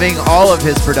loving all of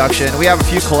his production. We have a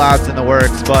few collabs in the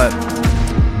works, but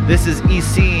this is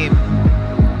Eseem.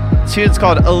 Tune's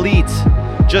called Elite.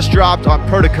 Just dropped on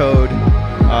Protocode,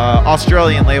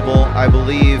 Australian label, I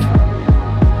believe.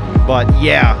 But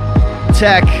yeah,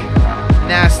 tech,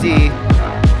 nasty,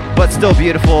 but still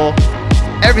beautiful.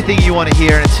 Everything you want to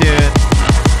hear in a tune,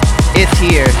 it's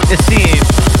here. Eseem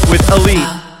with Elite,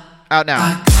 out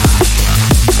now.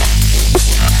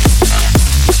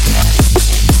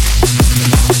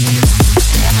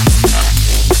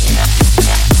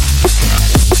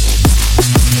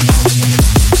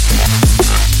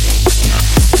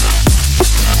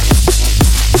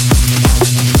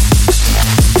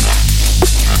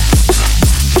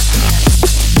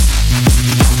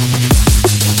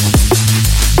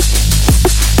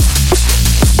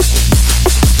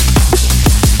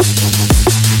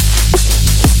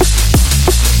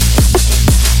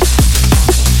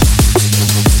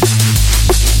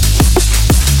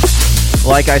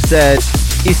 Like I said,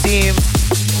 Eseem,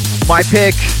 my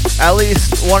pick, at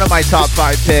least one of my top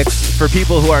 5 picks for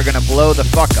people who are going to blow the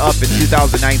fuck up in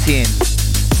 2019.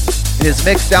 His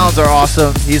mix downs are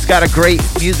awesome. He's got a great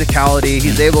musicality.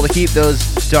 He's able to keep those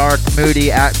dark,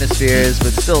 moody atmospheres,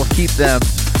 but still keep them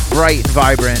bright and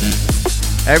vibrant.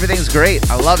 Everything's great.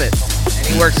 I love it. And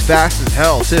he works fast as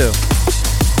hell, too.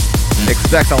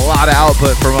 Expect a lot of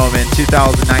output from him in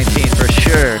 2019 for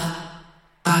sure.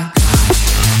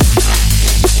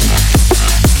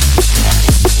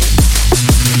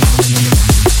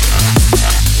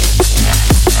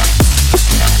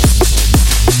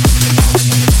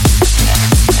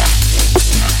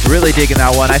 Really digging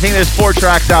that one. I think there's 4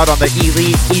 tracks out on the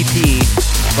Elite EP,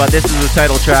 but this is the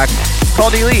title track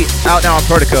called Elite, out now on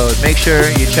Protocode. Make sure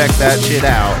you check that shit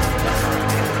out.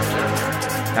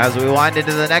 as we wind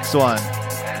into the next one.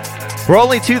 We're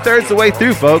only 2/3 the way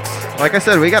through, folks. Like I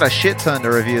said, we got a shit ton to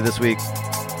review this week.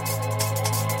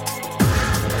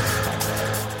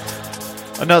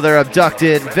 Another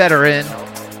abducted veteran.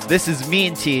 This is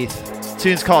Mean Teeth.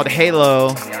 Tune's called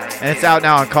Halo, and it's out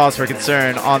now on Cause for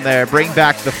Concern on their Bring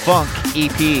Back the Funk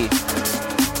EP.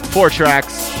 4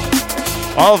 tracks.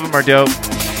 All of them are dope.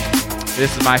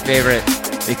 This is my favorite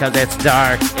because it's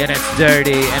dark, and it's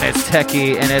dirty, and it's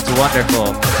techie, and it's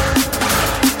wonderful.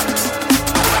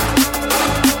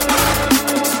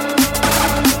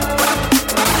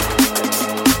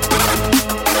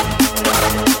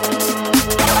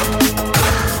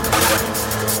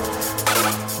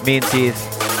 Mean Teeth.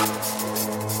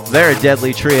 They're a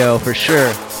deadly trio for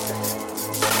sure.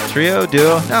 Trio?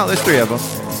 Duo? No, there's 3 of them.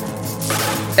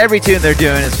 Every tune they're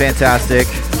doing is fantastic.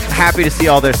 Happy to see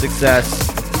all their success.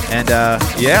 And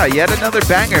yeah, yet another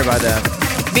banger by them.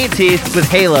 Mean Teeth with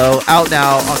Halo, out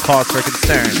now on Cause for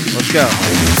Concern. Let's go.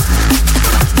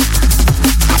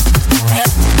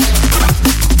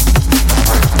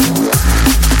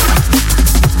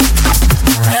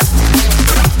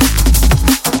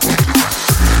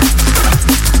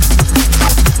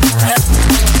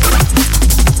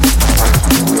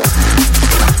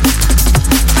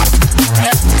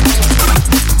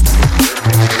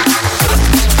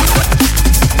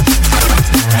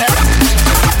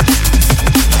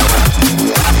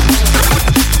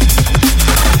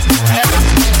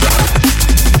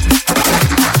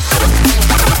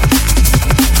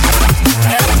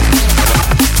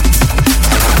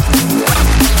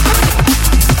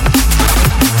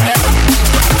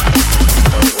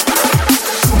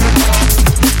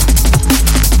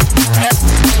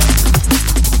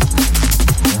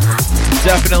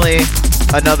 Definitely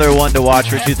another one to watch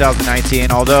for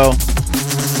 2019, although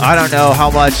I don't know how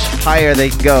much higher they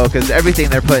can go because everything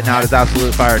they're putting out is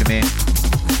absolute fire to me.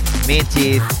 Mean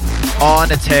Teeth,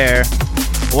 on a tear.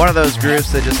 One of those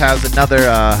groups that just has another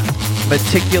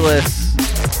meticulous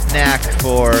knack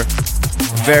for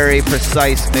very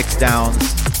precise mix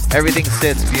downs. Everything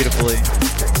sits beautifully.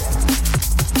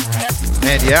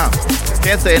 And yeah,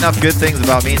 can't say enough good things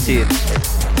about Mean Teeth.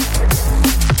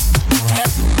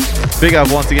 Big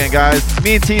up once again, guys.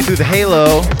 Mean Teeth with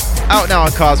Halo, out now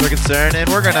on Cause for Concern, and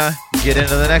we're gonna get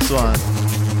into the next one.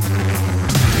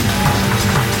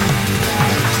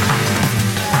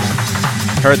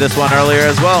 Heard this one earlier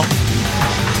as well.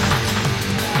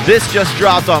 This just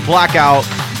dropped on Blackout.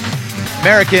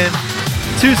 American,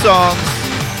 2 songs.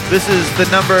 This is the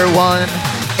 #1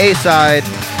 A-side.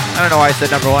 I don't know why I said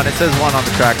 #1. It says 1 on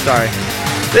the track, sorry.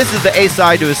 This is the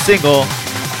A-side to his single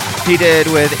he did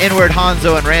with Inward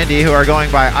Hanzo and Randy, who are going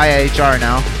by IHR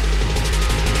now.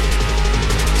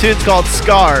 Tune's called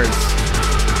Scars,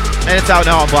 and it's out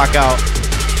now on Blackout.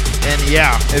 And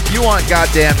yeah, if you want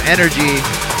goddamn energy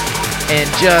and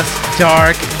just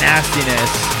dark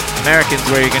nastiness, American's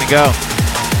where you're gonna go.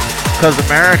 Because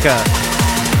America.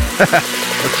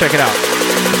 Let's check it out.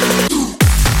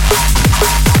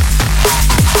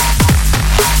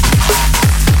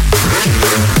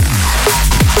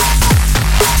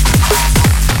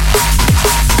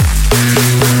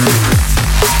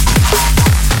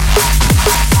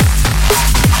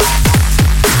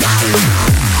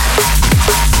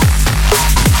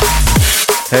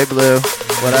 Hey Blue,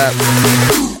 what up?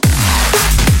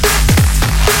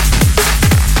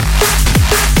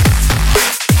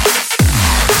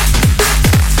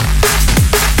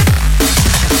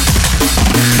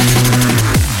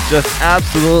 Just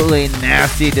absolutely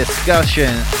nasty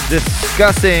discussion,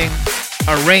 discussing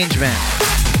arrangement.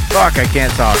 Fuck, I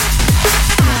can't talk.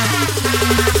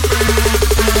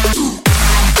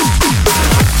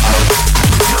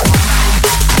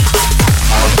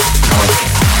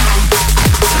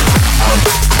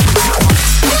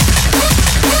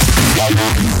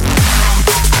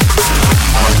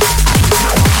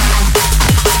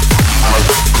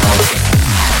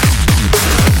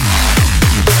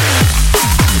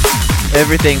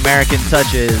 Everything American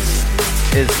touches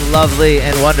is lovely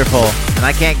and wonderful, and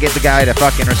I can't get the guy to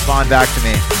fucking respond back to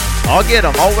me. I'll get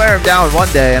him. I'll wear him down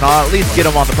one day, and I'll at least get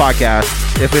him on the podcast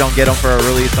if we don't get him for a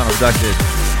release on Abducted.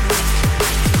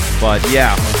 But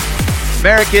yeah,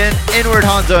 American, Inward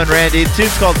Hanzo and Randy.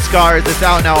 Tune's called Scars. It's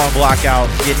out now on Blackout.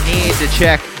 You need to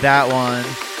check that one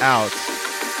out.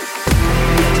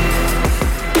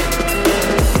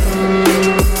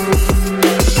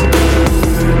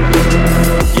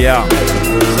 Yeah.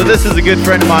 So this is a good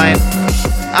friend of mine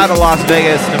out of Las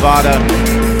Vegas, Nevada.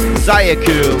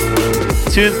 Zayaku.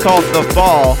 Tune's called The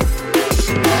Fall.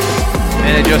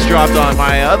 And it just dropped on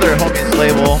my other homies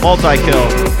label,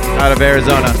 Multi-Kill, out of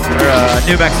Arizona, or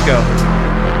New Mexico.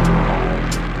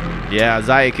 Yeah,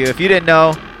 Zayaku. If you didn't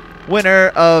know, winner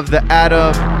of the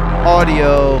Adam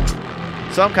Audio,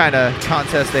 some kind of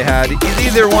contest they had. He's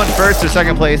either won first or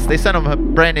second place. They sent him a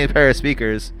brand new pair of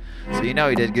speakers, so you know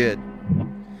he did good.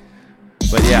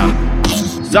 But yeah,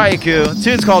 Zayaku.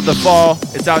 Tune's called The Fall.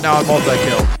 It's out now on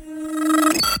Multi-Kill.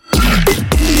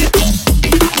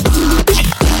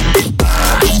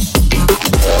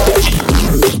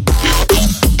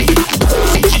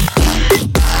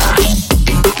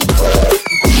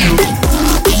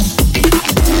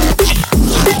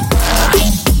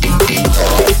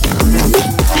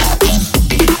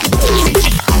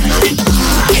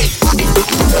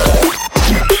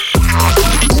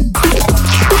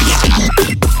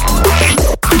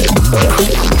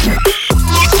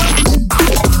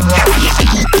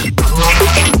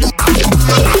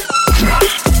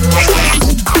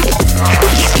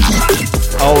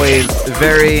 Always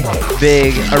very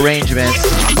big arrangements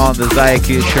on the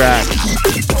Zayaku track.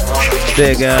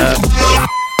 Big up.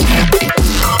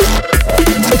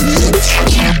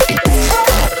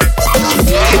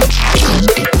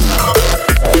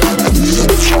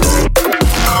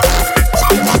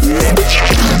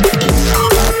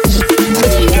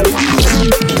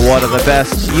 One of the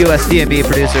best US D&B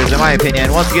producers in my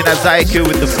opinion. Once again, that's Zayaku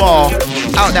with The Fall.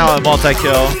 Out now on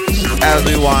Multi-Kill as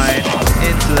we wind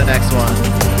into the next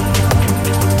one.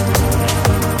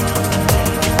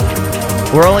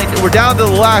 We're down to the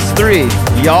last three.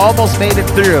 You almost made it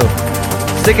through.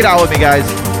 Stick it out with me, guys.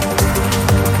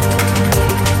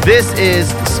 This is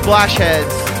Splash Heads.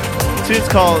 Tune's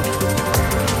called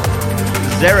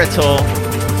Zeratol.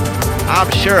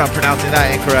 I'm sure I'm pronouncing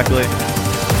that incorrectly,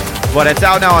 but it's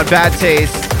out now on Bad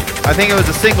Taste. I think it was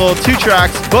a single, 2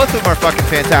 tracks. Both of them are fucking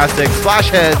fantastic. Splash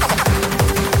Heads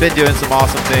been doing some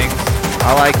awesome things.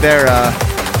 I like their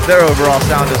overall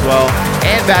sound as well.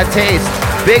 And Bad Taste.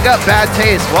 Big up Bad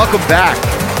Taste. Welcome back.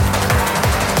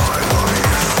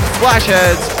 Splash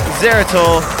Heads,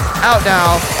 Zeratol, out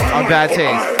now on Bad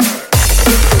Taste.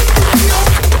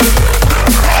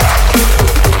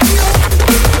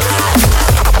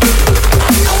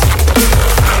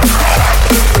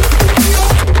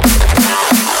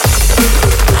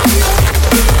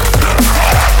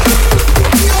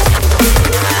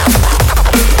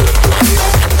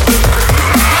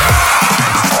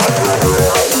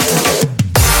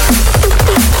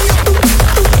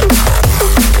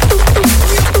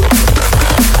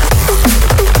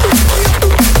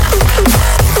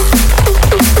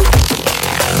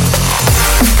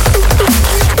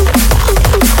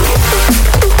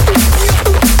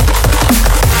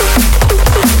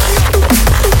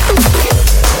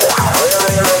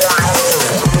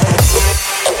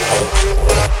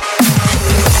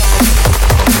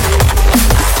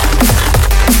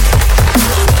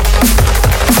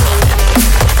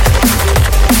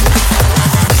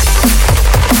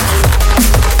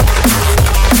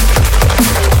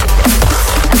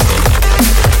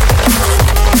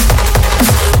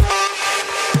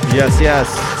 Yes.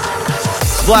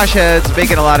 Splash Heads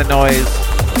making a lot of noise.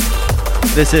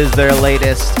 This is their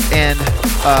latest and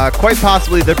quite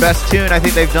possibly their best tune I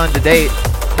think they've done to date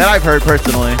that I've heard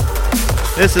personally.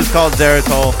 This is called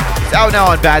Zeratol. It's out now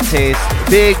on Bad Taste.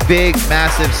 Big,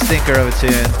 massive stinker of a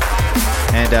tune.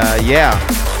 And yeah,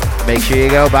 make sure you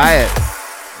go buy it.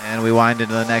 And we wind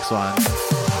into the next one.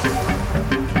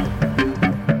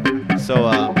 So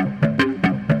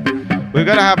we're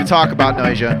going to have a talk about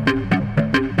Noisia.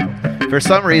 For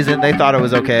some reason, they thought it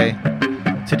was okay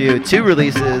to do 2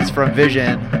 releases from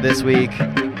Vision this week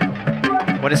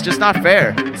when it's just not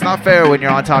fair. It's not fair when you're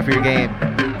on top of your game.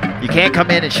 You can't come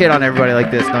in and shit on everybody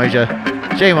like this, Noisia.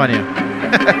 Shame on you.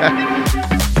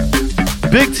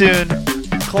 Big tune,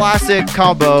 classic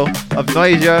combo of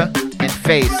Noisia and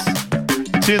Face.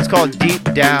 The tune's called Deep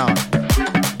Down.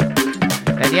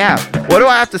 And yeah, what do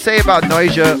I have to say about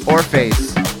Noisia or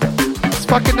Face? It's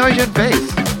fucking Noisia and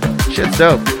Face. Shit's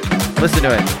dope. Listen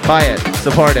to it, buy it,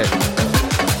 support it.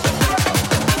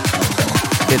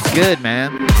 It's good,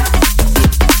 man.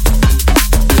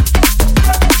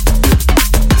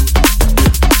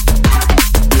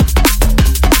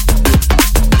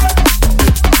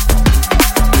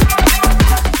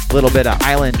 A little bit of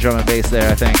island drum and bass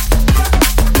there, I think.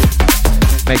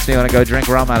 Makes me want to go drink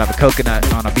rum out of a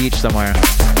coconut on a beach somewhere.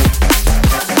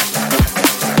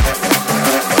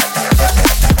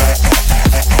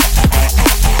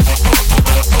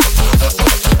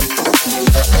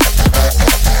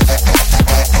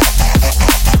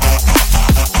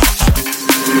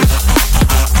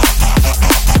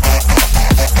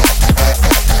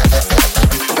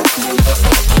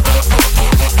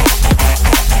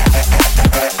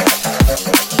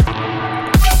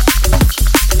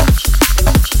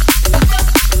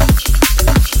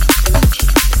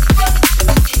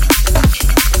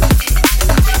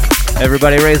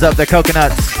 Everybody raise up the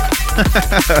coconuts.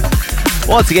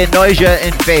 Once again, Noisia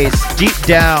in Face. Deep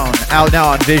Down. Out now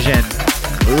on Vision.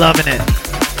 Loving it.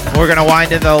 We're going to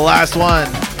wind in the last one.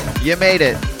 You made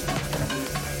it.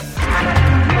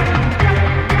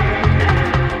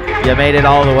 You made it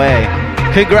all the way.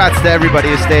 Congrats to everybody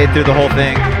who stayed through the whole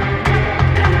thing.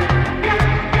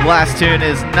 Last tune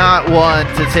is not one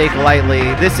to take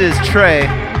lightly. This is Trey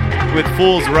with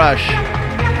Fool's Rush.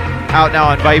 Out now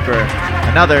on Viper.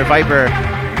 Another Viper.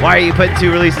 Why are you putting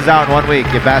 2 releases out in 1 week,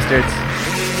 you bastards?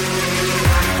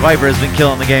 Viper has been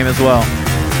killing the game as well.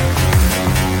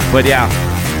 But yeah,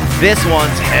 this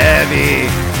one's heavy.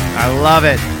 I love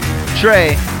it.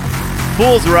 Trey,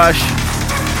 Fool's Rush.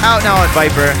 Out now on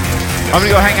Viper. I'm gonna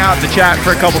go hang out in the chat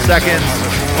for a couple seconds.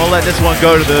 We'll let this one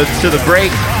go to the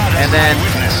break, and then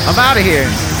I'm out of here.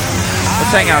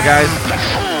 Let's hang out, guys.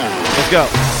 Let's go.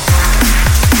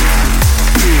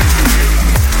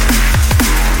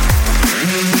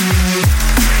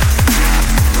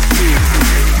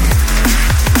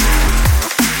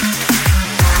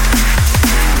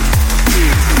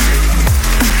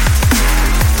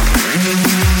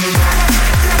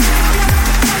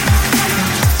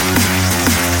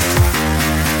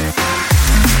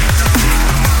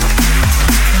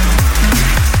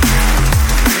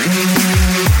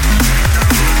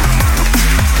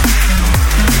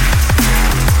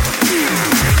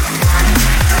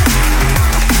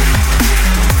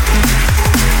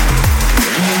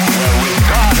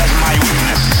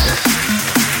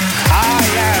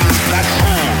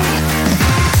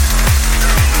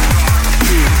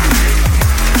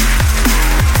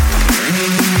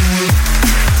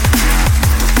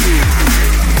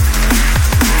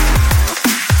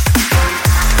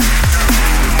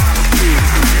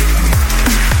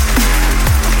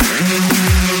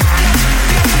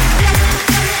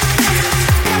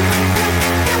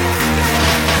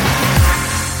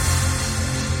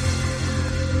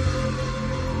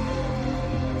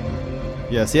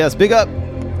 Yes, big up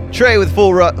Trey with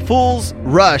Fool's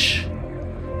Rush.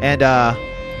 And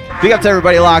big up to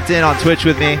everybody locked in on Twitch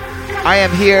with me. I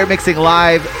am here mixing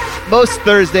live most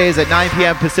Thursdays at 9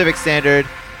 p.m. Pacific Standard.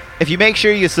 If you make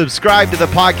sure you subscribe to the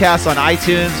podcast on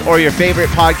iTunes or your favorite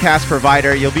podcast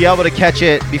provider, you'll be able to catch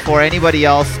it before anybody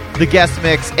else, the guest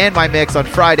mix and my mix on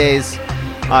Fridays.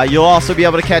 You'll also be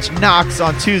able to catch Nox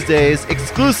on Tuesdays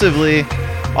exclusively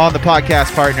on the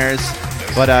podcast partners.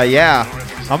 But yeah,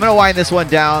 I'm going to wind this one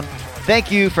down. Thank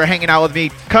you for hanging out with me.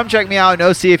 Come check me out in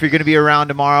OC if you're going to be around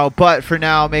tomorrow. But for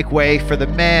now, make way for the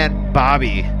man,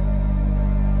 Bobby.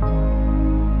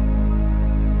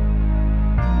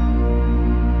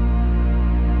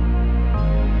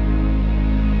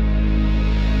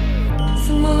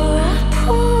 The more I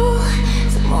pull,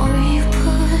 the more you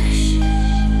push.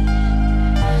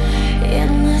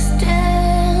 In this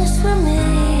dance we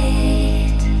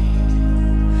meet,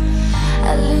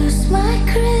 I lose my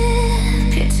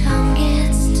grip, your tongue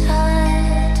gets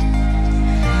tired.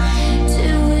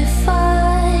 Till we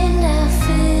find our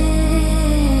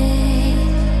feet.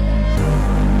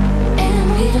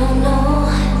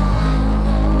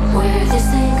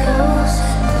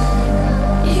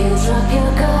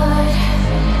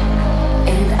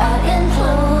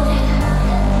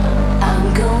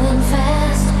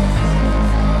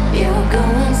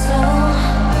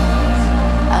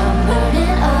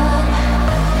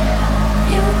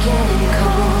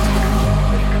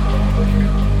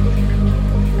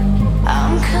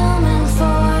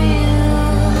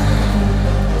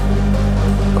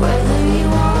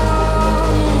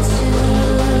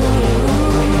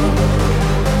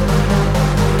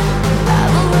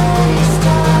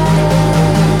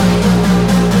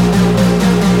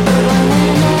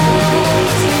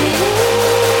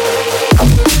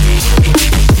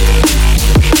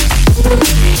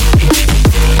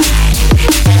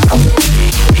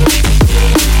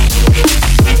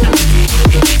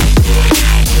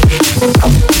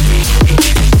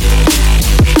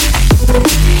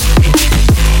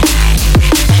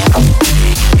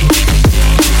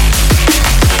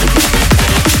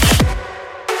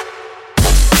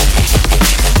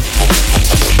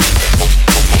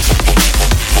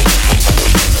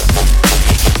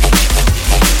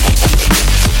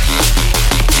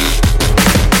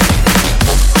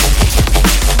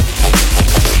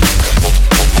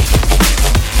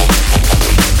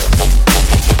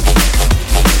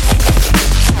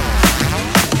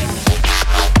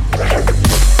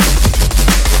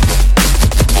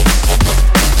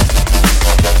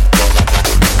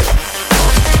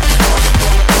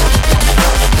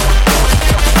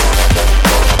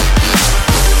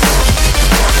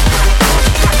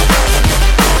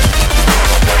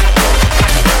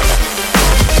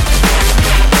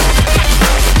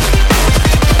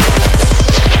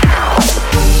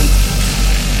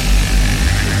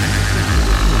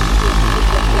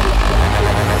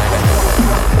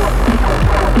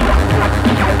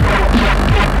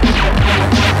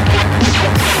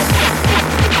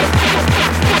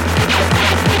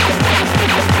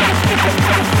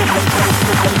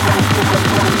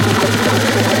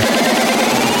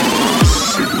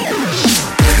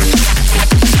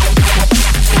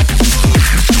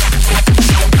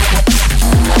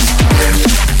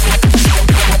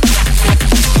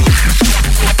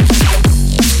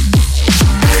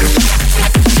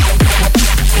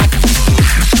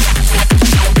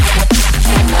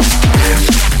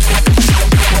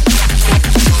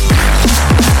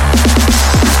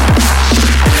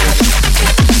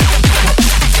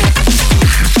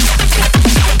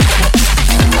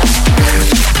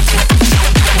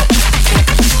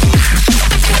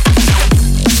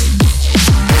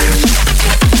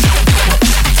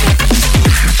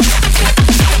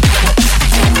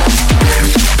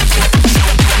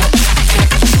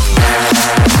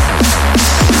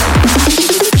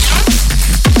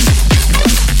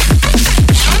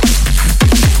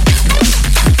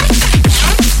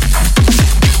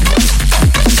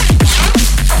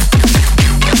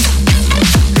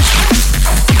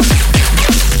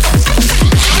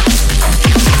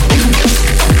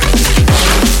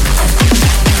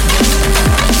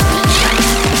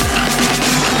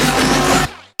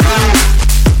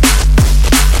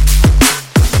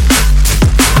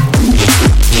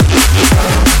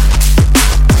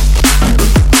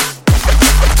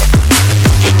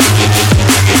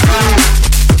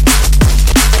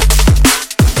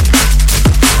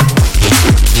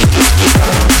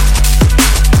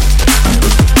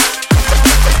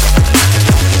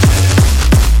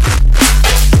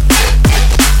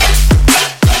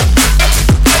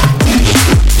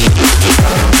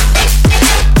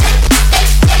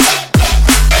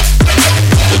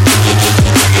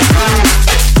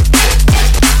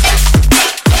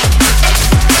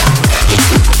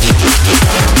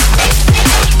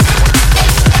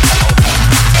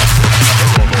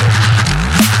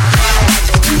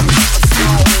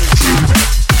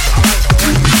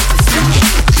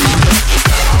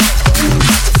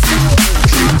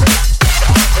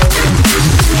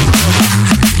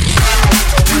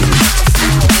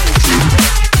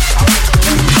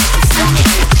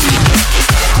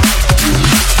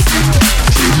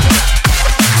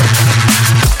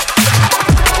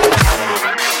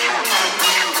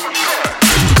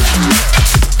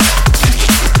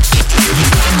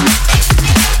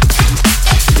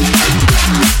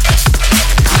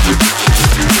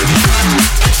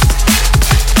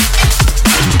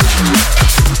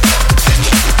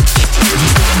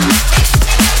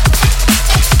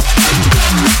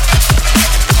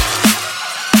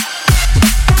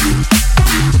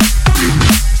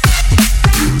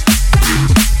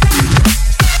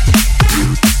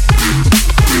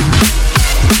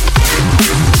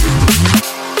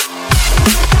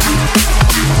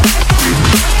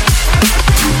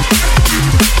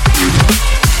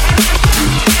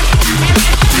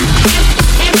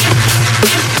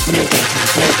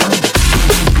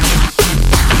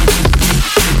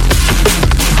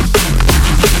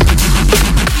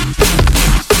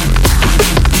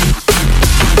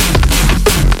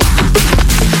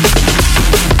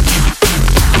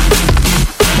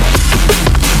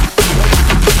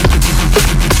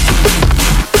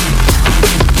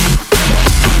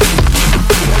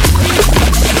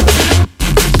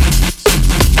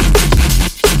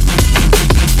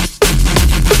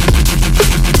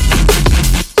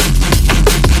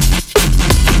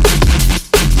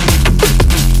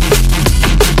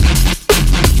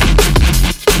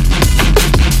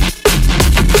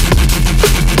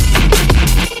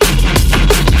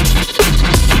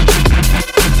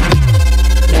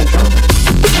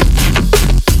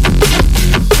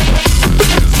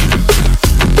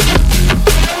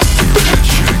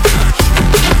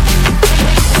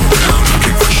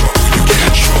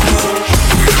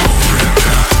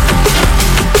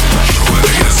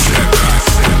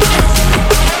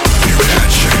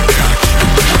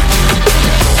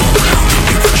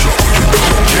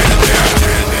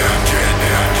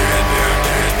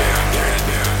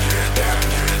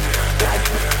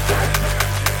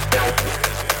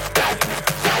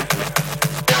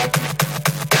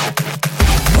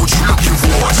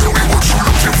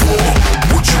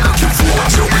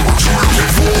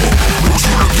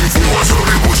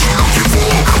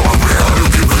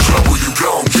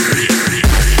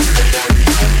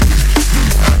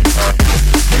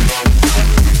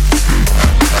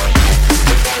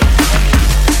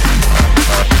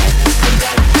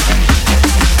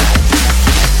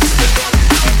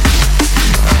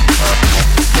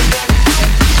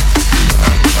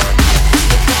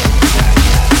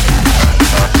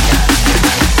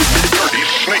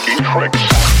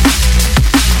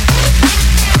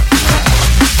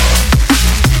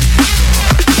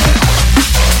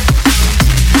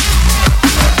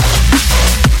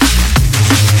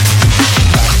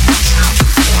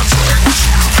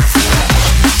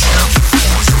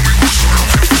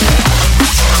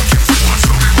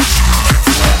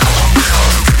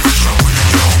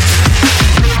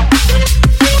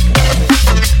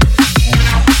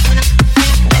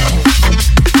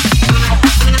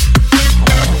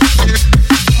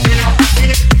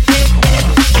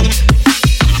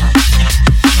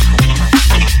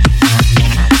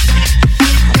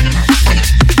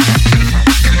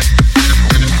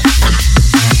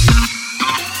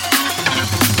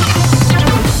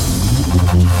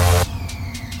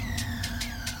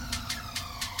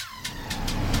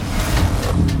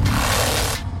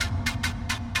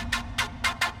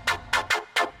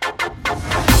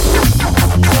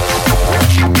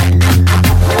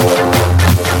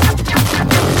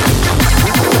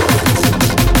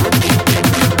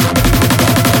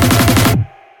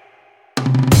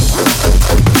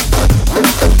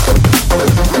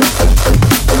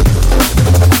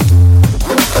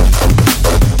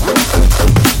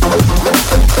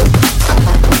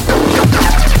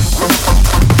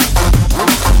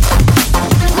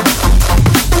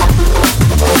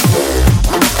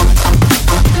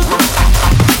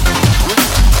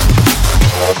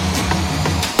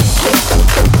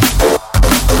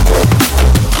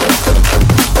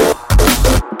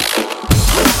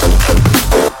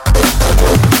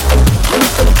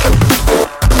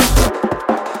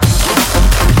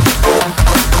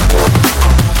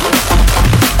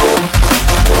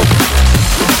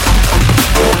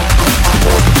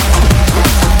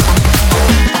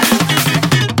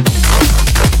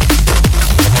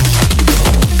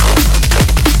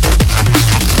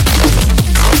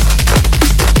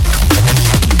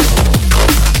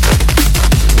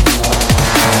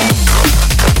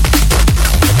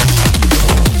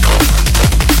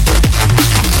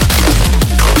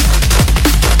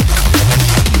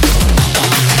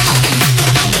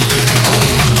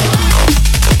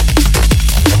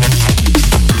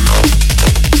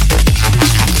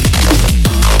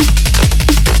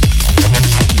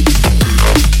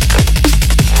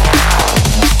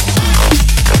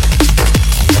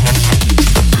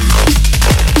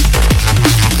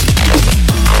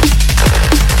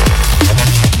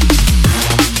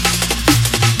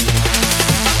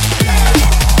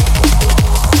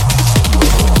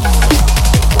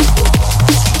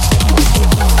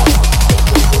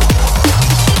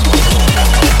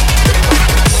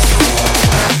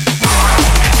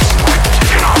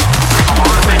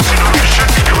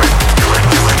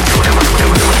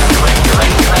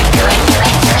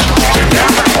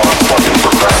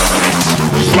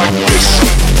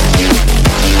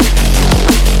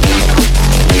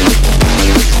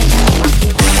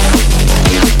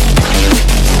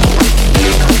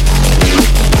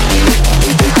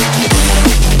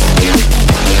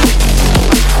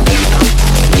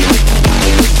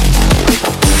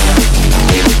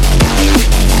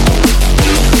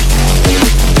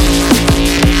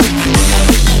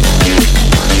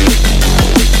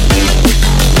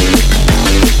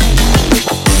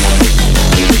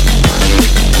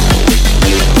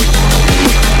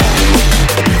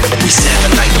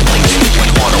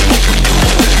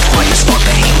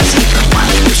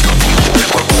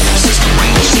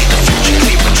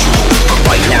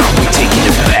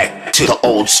 to the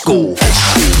old school.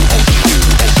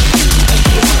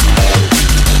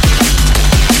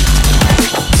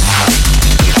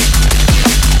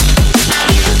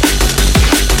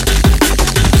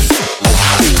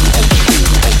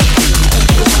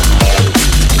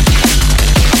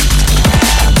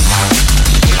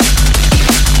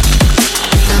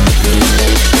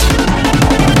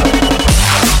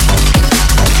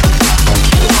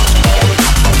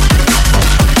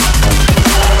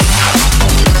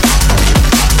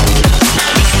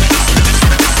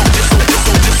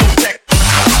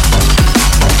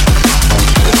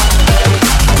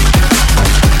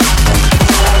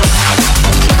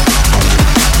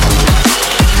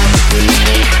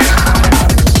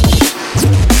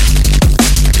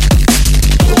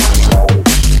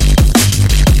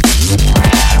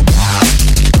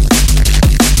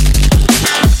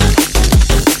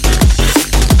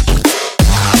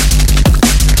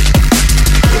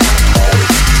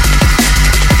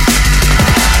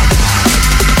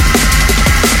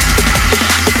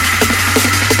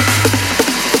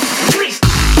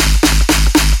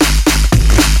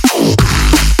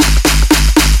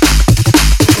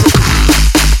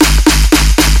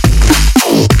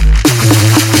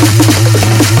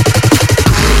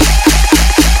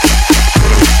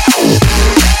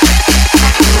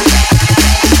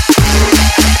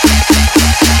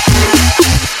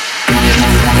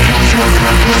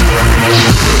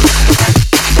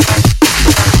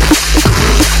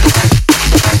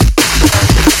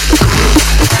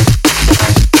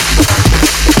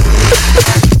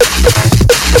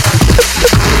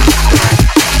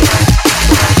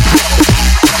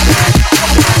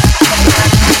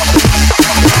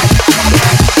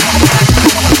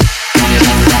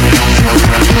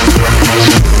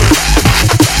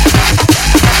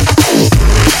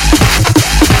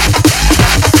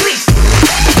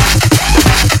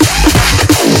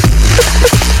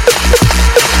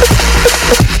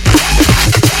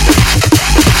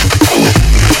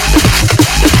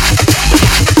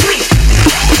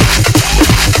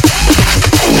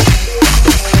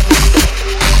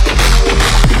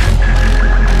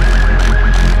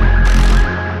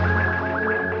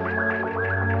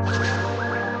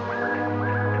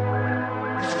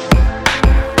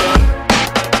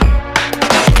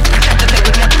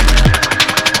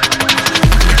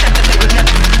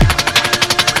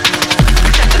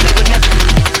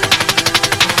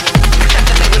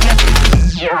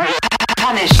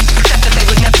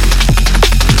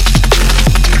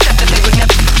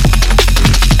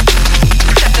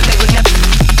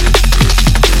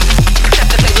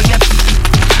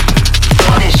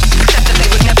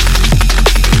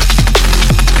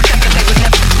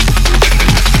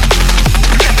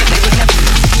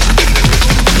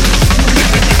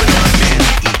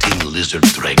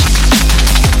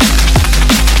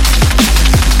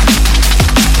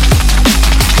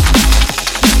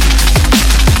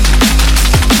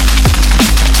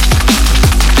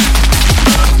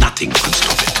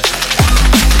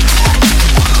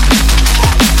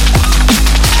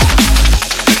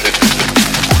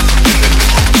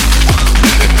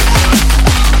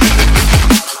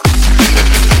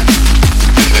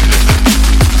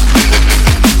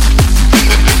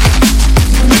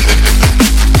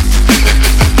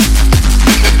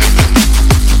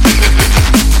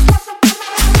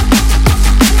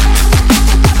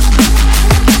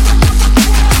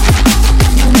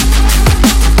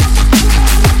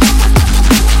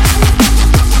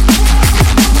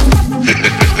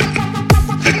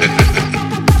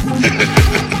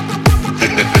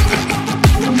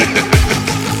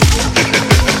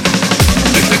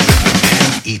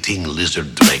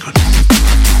 lizard dragon.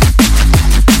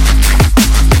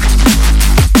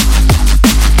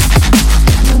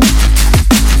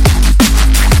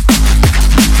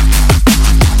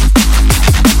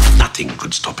 Nothing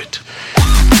could stop it.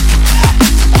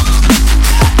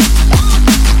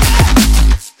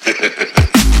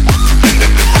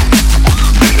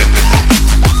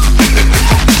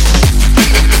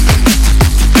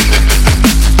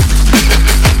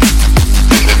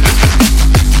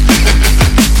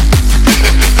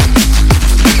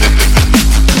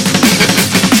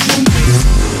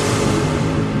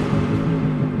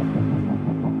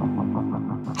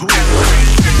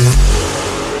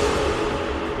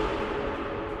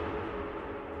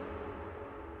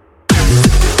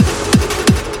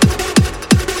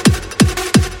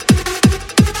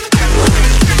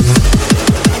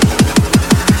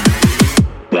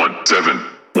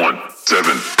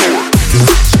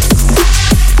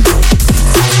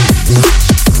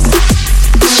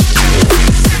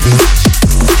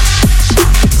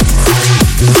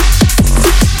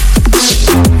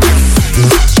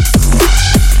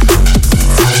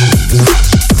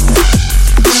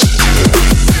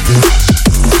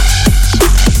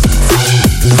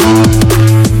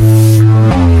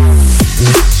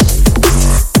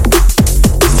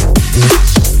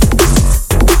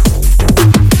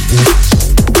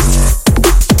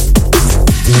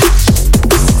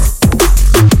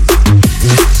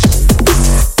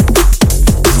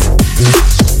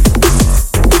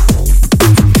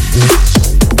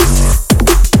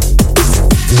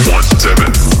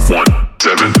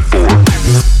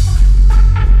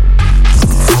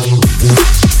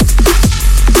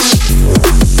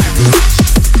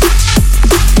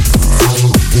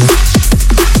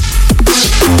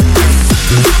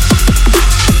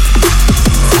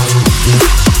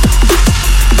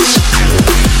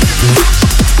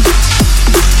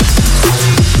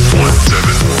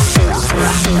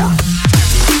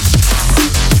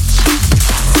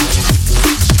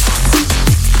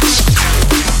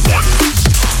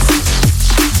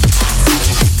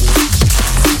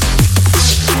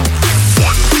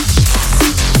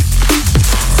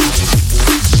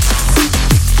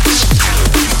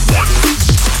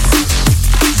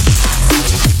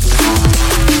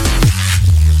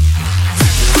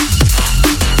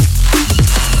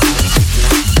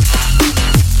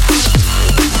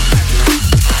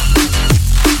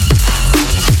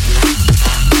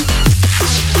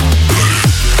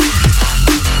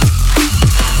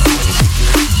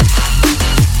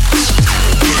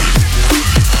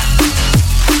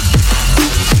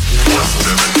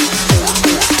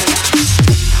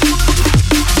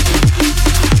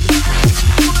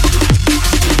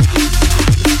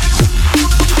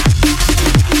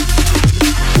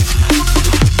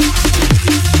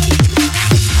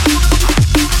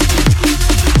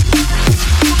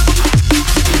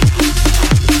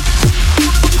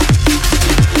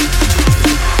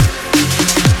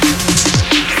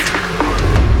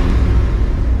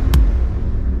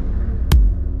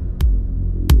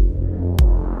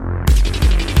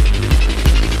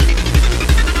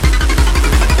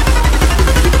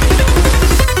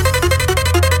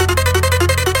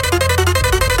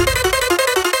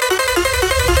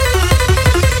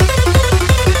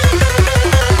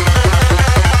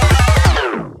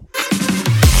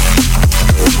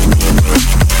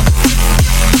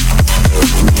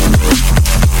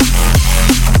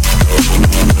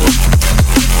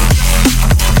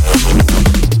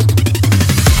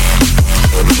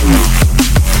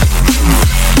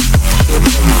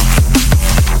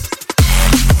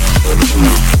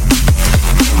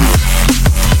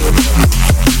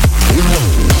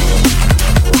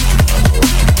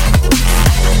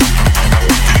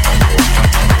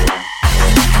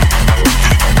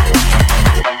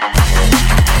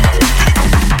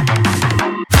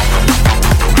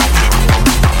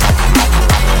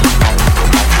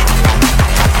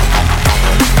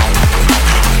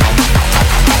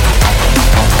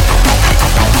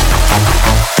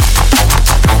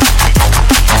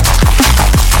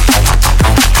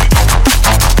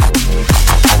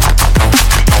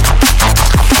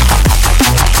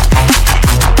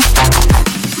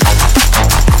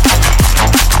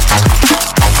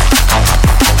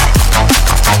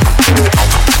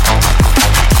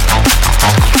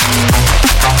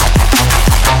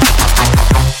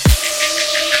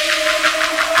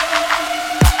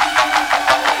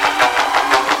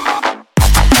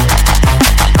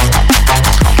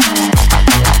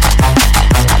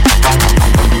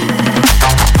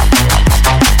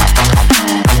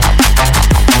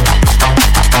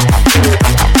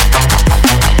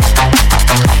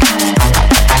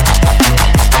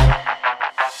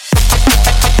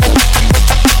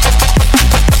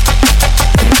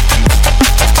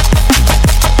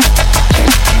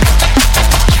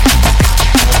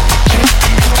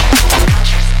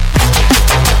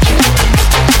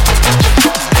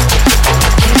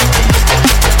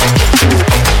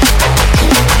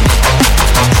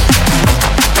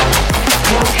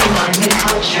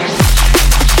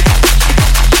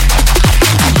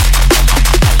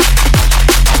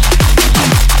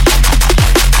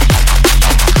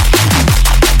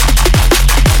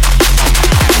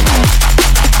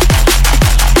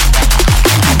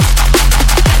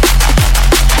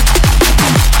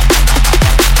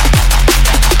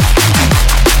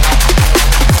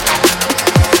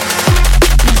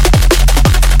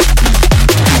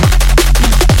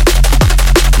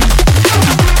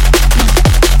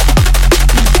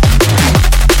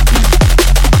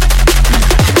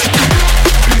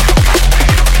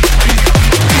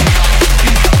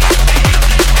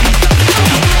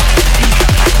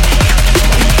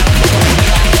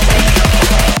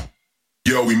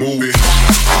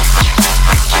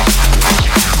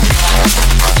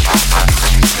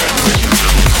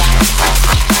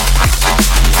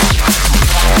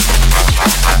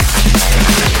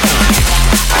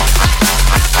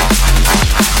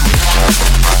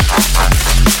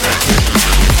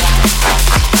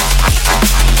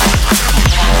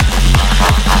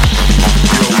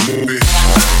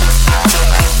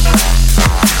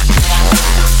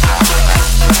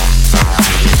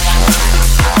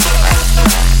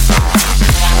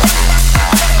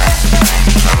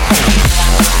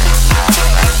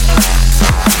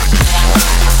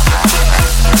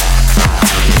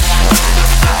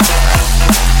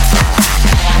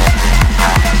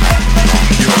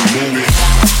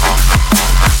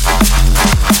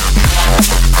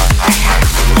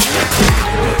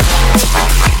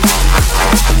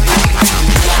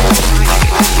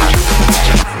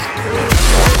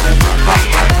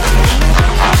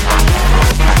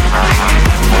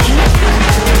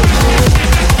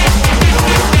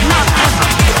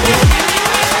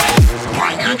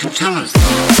 Terrorist.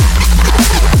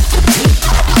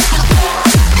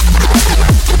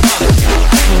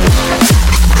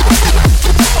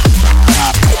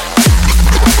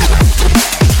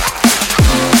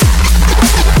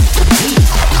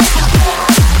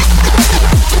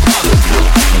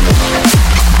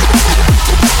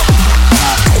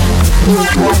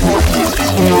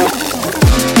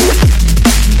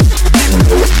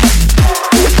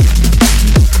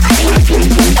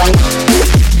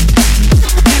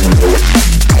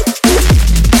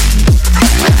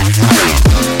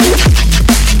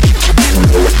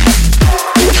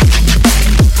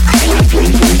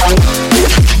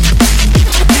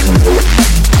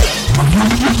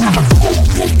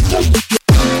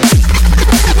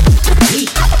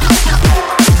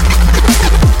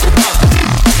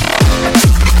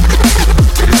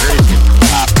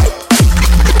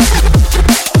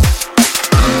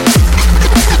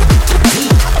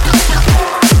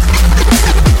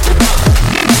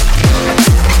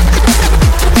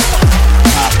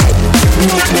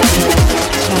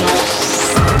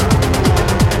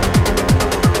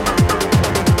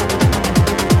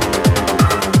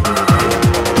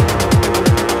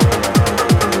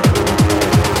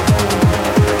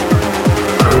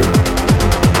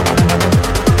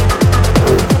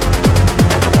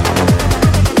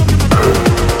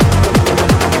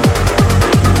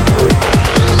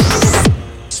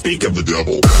 Speak of the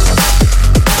devil.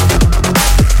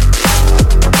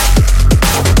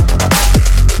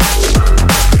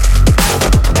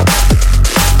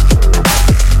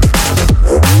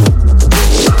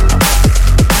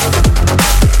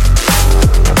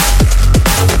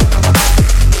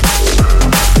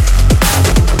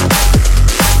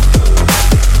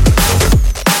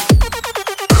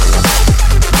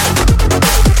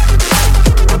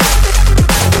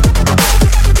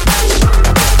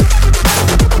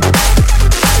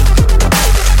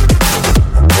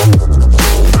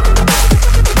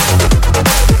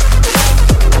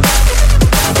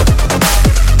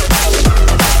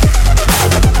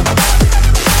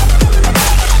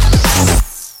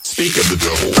 Speak of the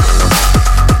devil.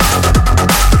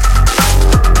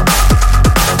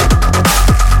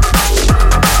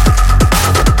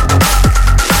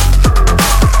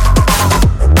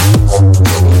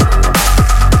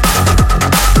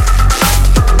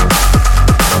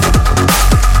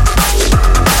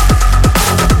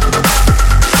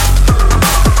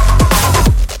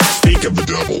 Speak of the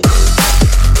devil.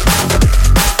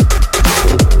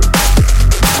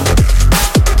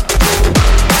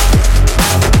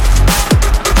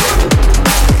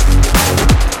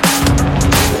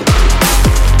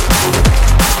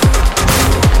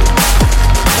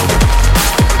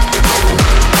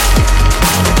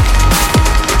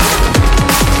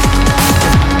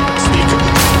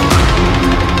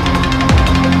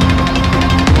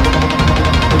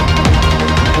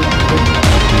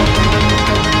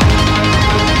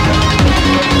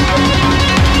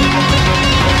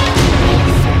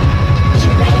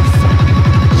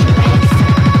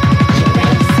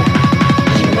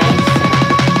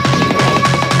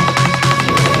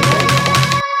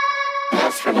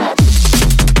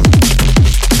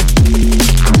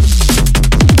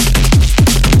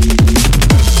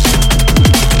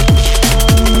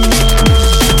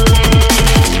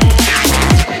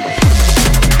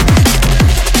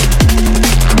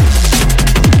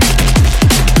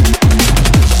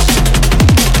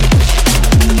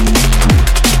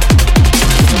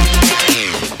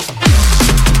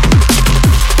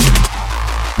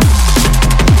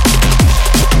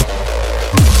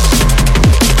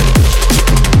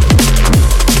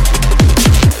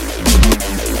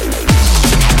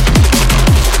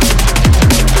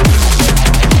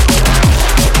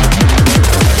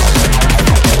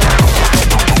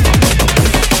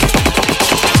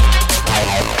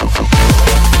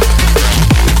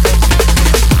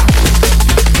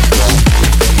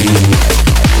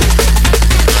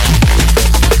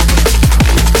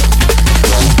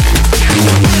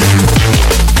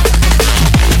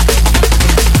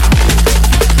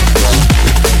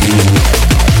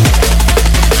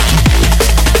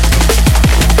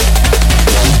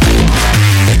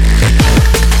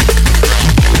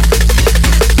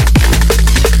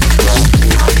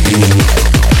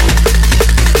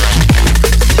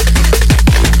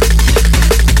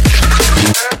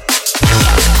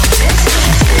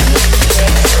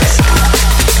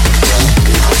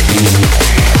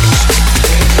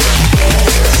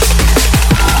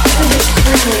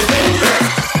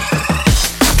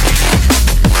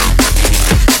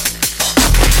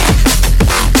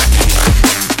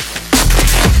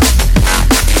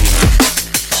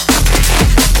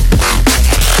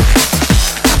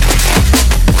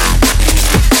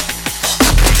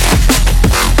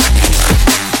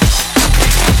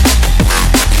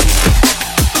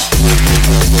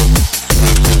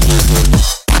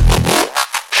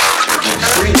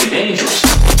 Extremely dangerous.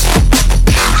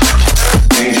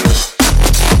 Dangerous.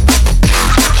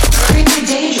 Extremely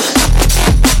dangerous.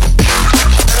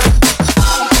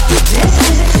 This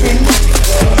is extremely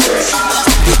dangerous.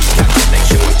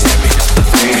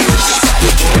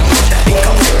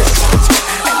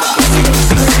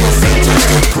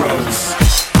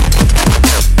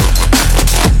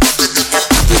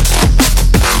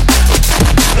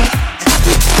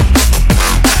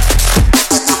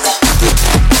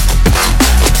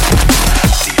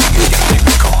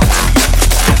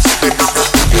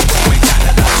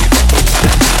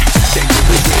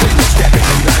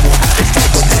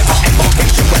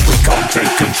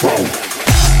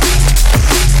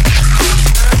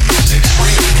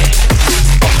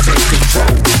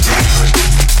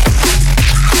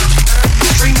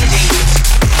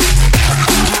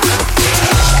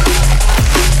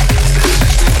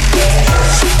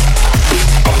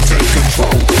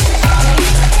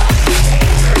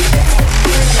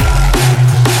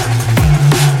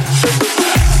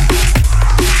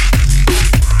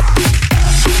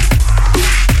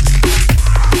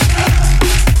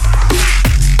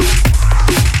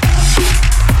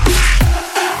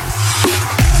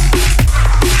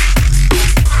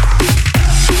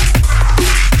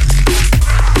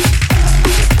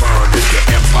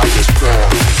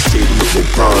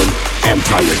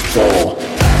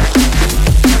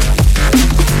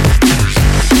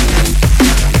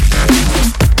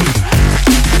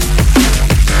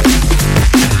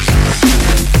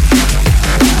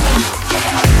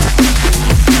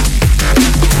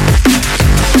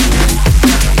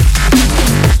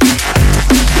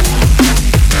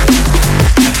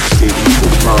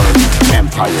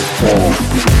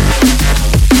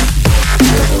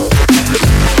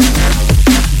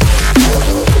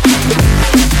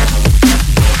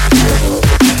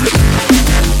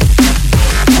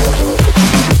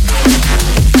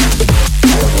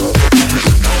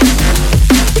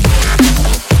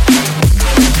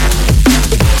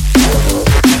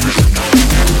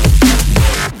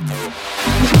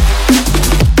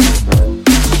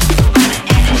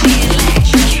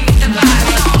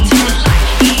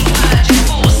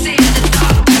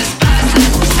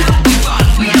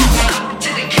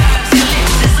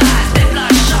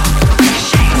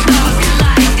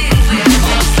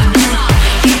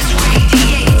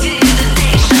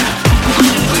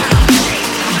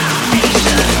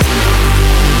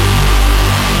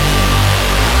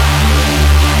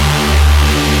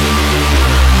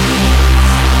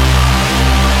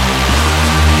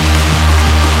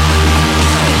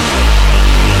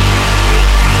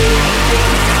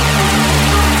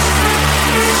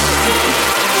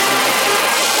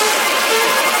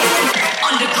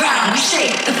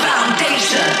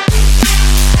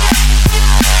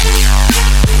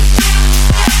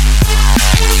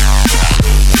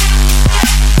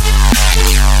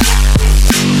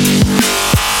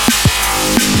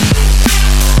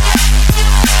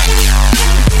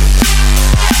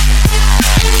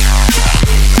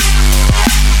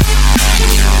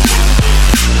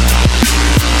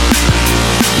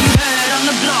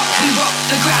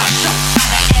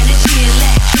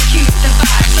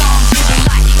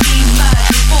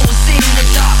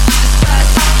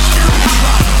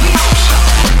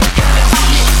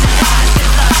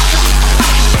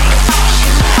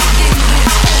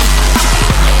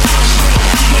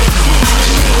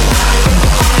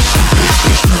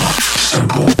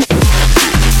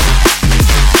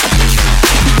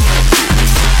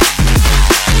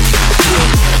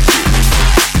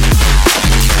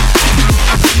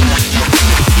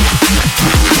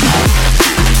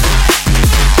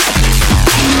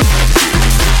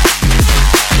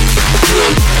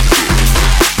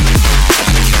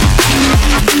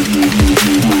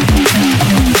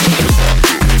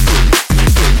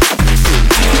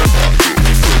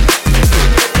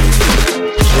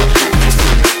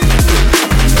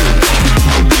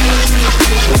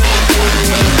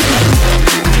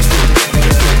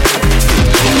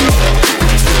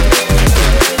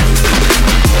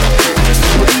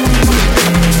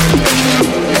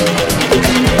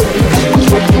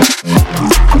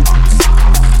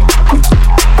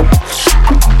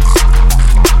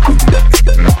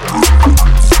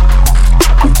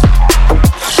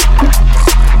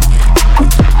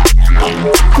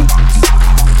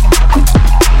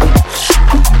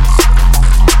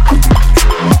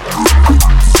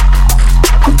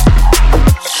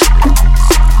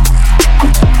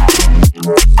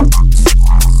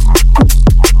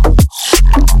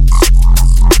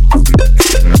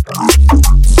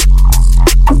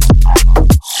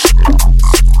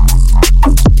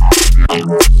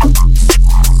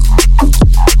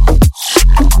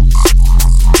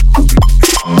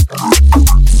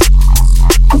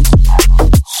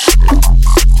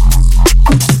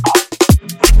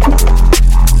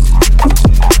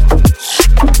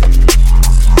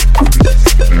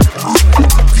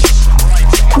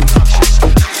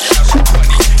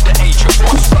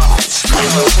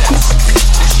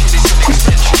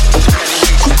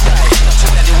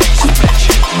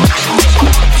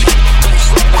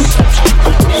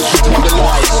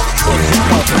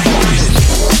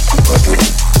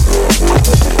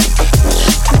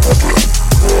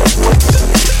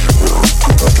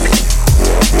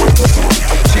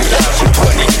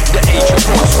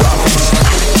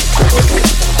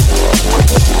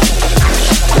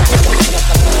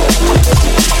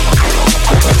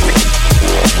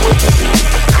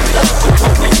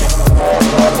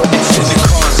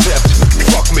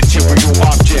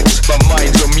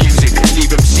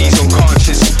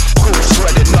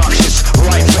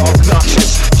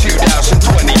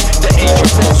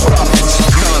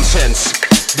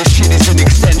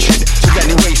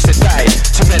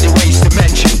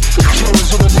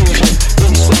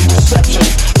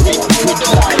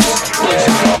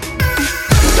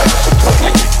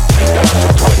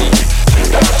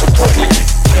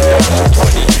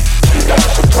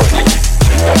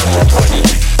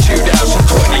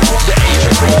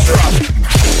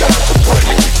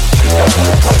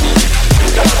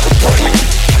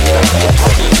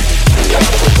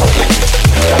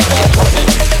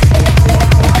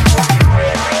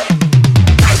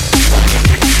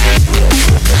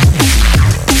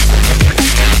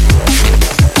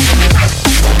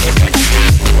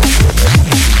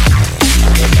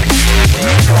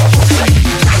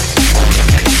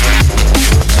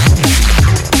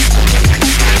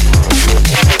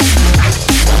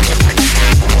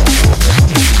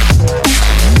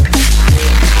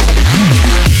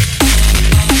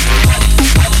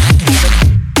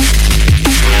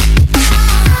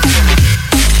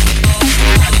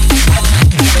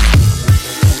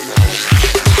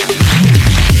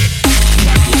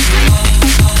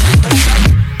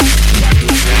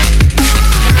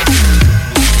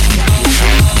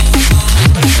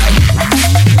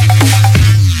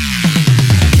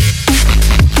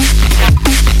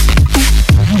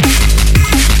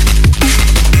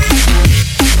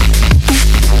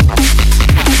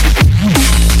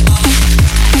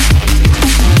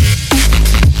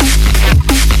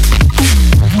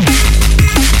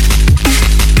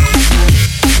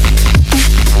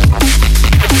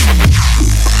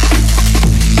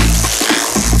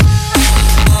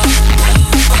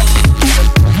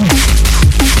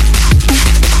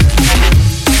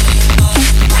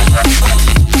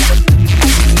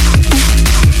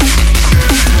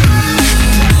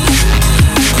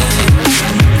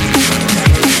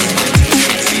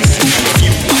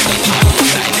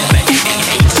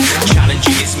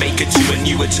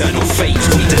 eternal fate.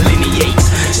 We delineate,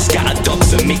 scattered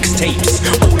dots and mixtapes,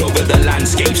 all over the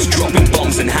landscapes, dropping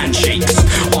bombs and handshakes.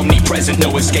 Omnipresent,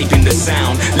 no escaping the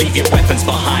sound. Leave your weapons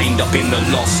behind up in the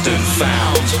lost and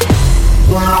found.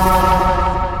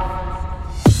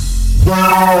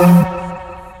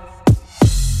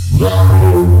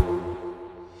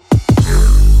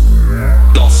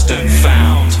 Lost and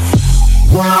found.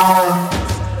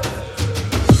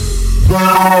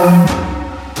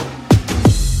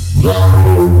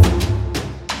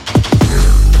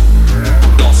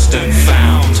 Lost and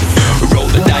found. Roll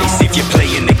the dice if you're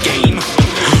playing the game.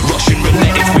 Russian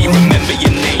roulette if we remember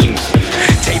your name.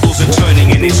 Tables are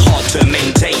turning and it's hard to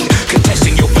maintain.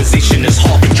 Contesting your position as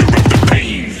harbinger of the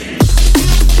pain.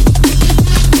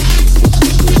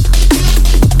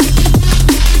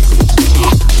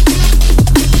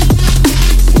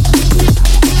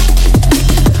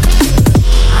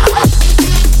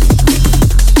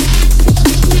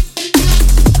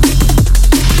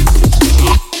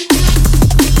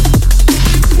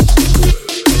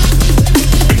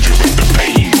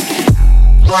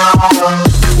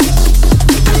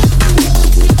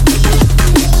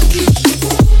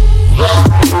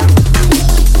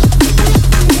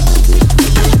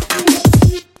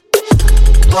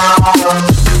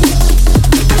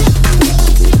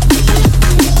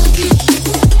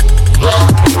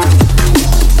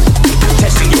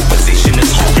 Testing your position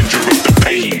as harbinger of the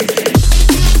pain.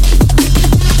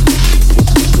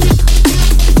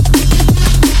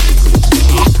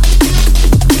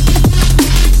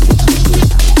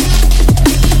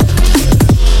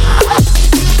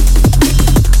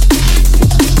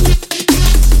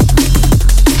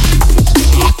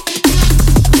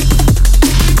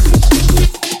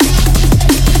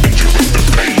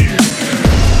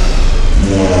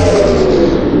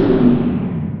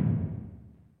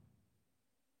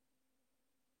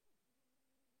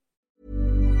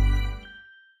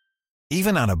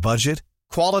 Even on a budget,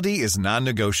 quality is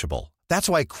non-negotiable. That's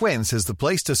why Quince is the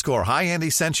place to score high-end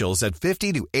essentials at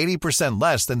 50 to 80%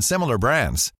 less than similar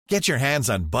brands. Get your hands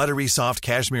on buttery soft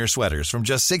cashmere sweaters from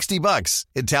just $60,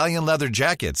 Italian leather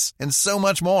jackets, and so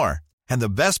much more. And the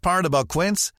best part about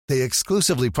Quince, they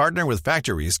exclusively partner with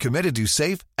factories committed to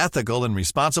safe, ethical, and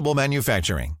responsible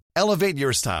manufacturing. Elevate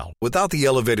your style without the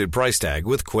elevated price tag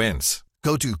with Quince.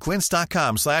 Go to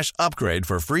quince.com/upgrade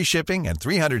for free shipping and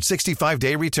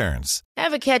 365-day returns.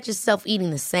 Ever catch yourself eating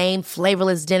the same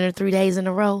flavorless dinner 3 days in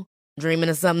a row? Dreaming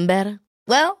of something better?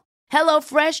 Well,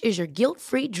 HelloFresh is your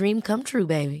guilt-free dream come true,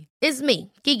 baby. It's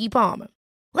me, Keke Palmer.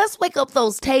 Let's wake up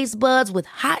those taste buds with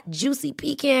hot, juicy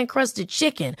pecan-crusted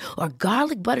chicken or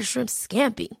garlic butter shrimp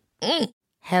scampi.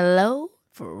 Hello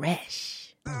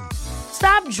Fresh.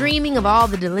 Stop dreaming of all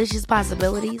the delicious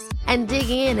possibilities and dig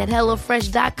in at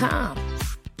HelloFresh.com.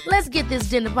 Let's get this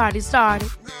dinner party started.